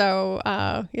quickly. So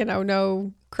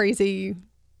no crazy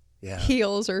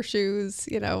heels or shoes.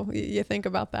 You think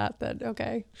about that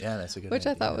okay. Yeah, that's a good. Which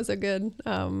idea. I thought was a good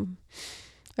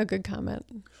comment.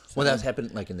 Well, that's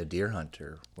happened like in The Deer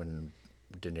Hunter when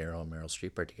De Niro and Meryl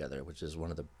Streep are together, which is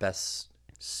one of the best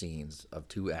scenes of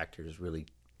two actors, really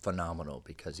phenomenal,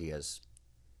 because he has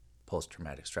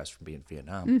post-traumatic stress from being in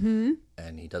Vietnam,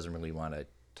 and he doesn't really want to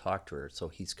talk to her, so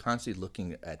he's constantly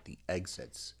looking at the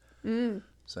exits.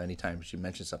 So anytime she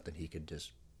mentions something, he could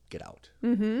just get out.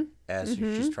 As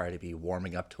she's trying to be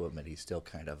warming up to him, and he's still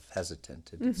kind of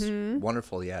hesitant. And it's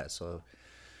wonderful, yeah. So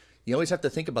you always have to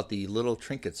think about the little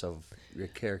trinkets of your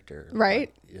character.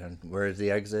 Right. Like, where's the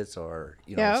exits, or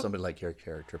Yep. somebody like your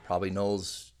character probably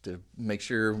knows to make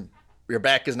sure your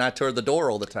back is not toward the door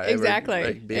all the time. Exactly.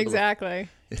 Right? Be able to- Exactly.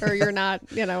 Or you're not,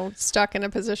 stuck in a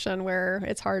position where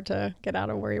it's hard to get out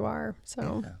of where you are.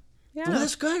 So, yeah. Well,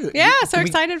 that's good. Yeah, so Can we-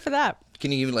 excited for that.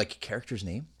 Can you give like a character's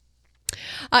name?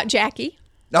 Jackie.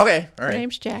 Okay, all Her right.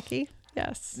 name's Jackie.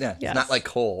 Yes. Yeah, Yes. it's not like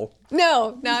Cole.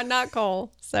 No, not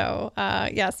Cole. So,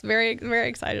 yes, very, very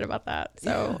excited about that.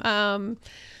 So, so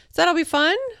that'll be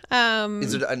fun.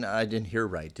 Is it? I didn't hear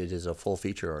right. It is a full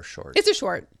feature or a short? It's a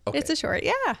short. Okay. It's a short.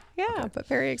 Yeah, but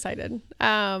very excited.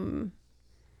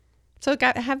 So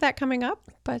have that coming up,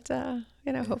 but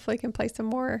hopefully can play some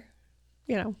more,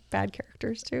 bad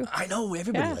characters too. I know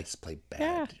everybody Yeah. likes to play bad,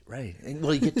 Yeah. right? And,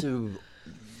 well, you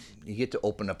get to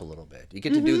open up a little bit. You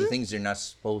get to do the things you're not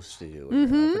supposed to do, in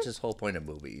your life, which is the whole point of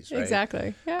movies, right?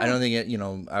 Exactly. Yeah. I don't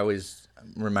think I always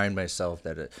remind myself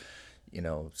that,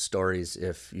 stories,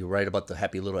 if you write about the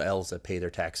happy little elves that pay their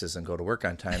taxes and go to work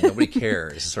on time, nobody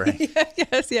cares, right?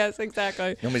 Yes,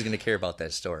 exactly. Nobody's going to care about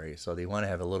that story. So they want to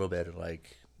have a little bit of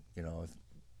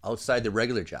outside the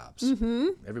regular jobs.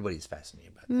 Everybody's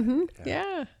fascinated by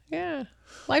that. Yeah.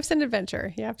 Life's an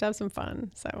adventure. You have to have some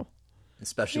fun. So.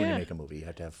 Especially when you Yeah. make a movie. You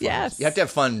have to have fun. Yes. You have to have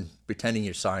fun pretending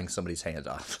you're sawing somebody's hand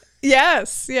off.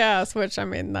 Yes. Which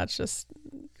that just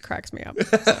cracks me up.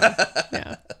 So,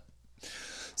 yeah.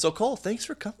 So, Cole, thanks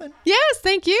for coming. Yes,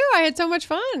 thank you. I had so much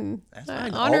fun. That's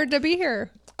fine. Honored to be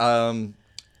here.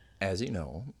 As you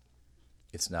know,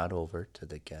 it's not over till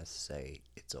the guests say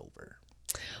it's over.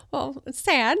 Well, it's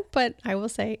sad, but I will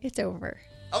say it's over.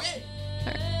 Okay.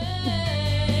 All right.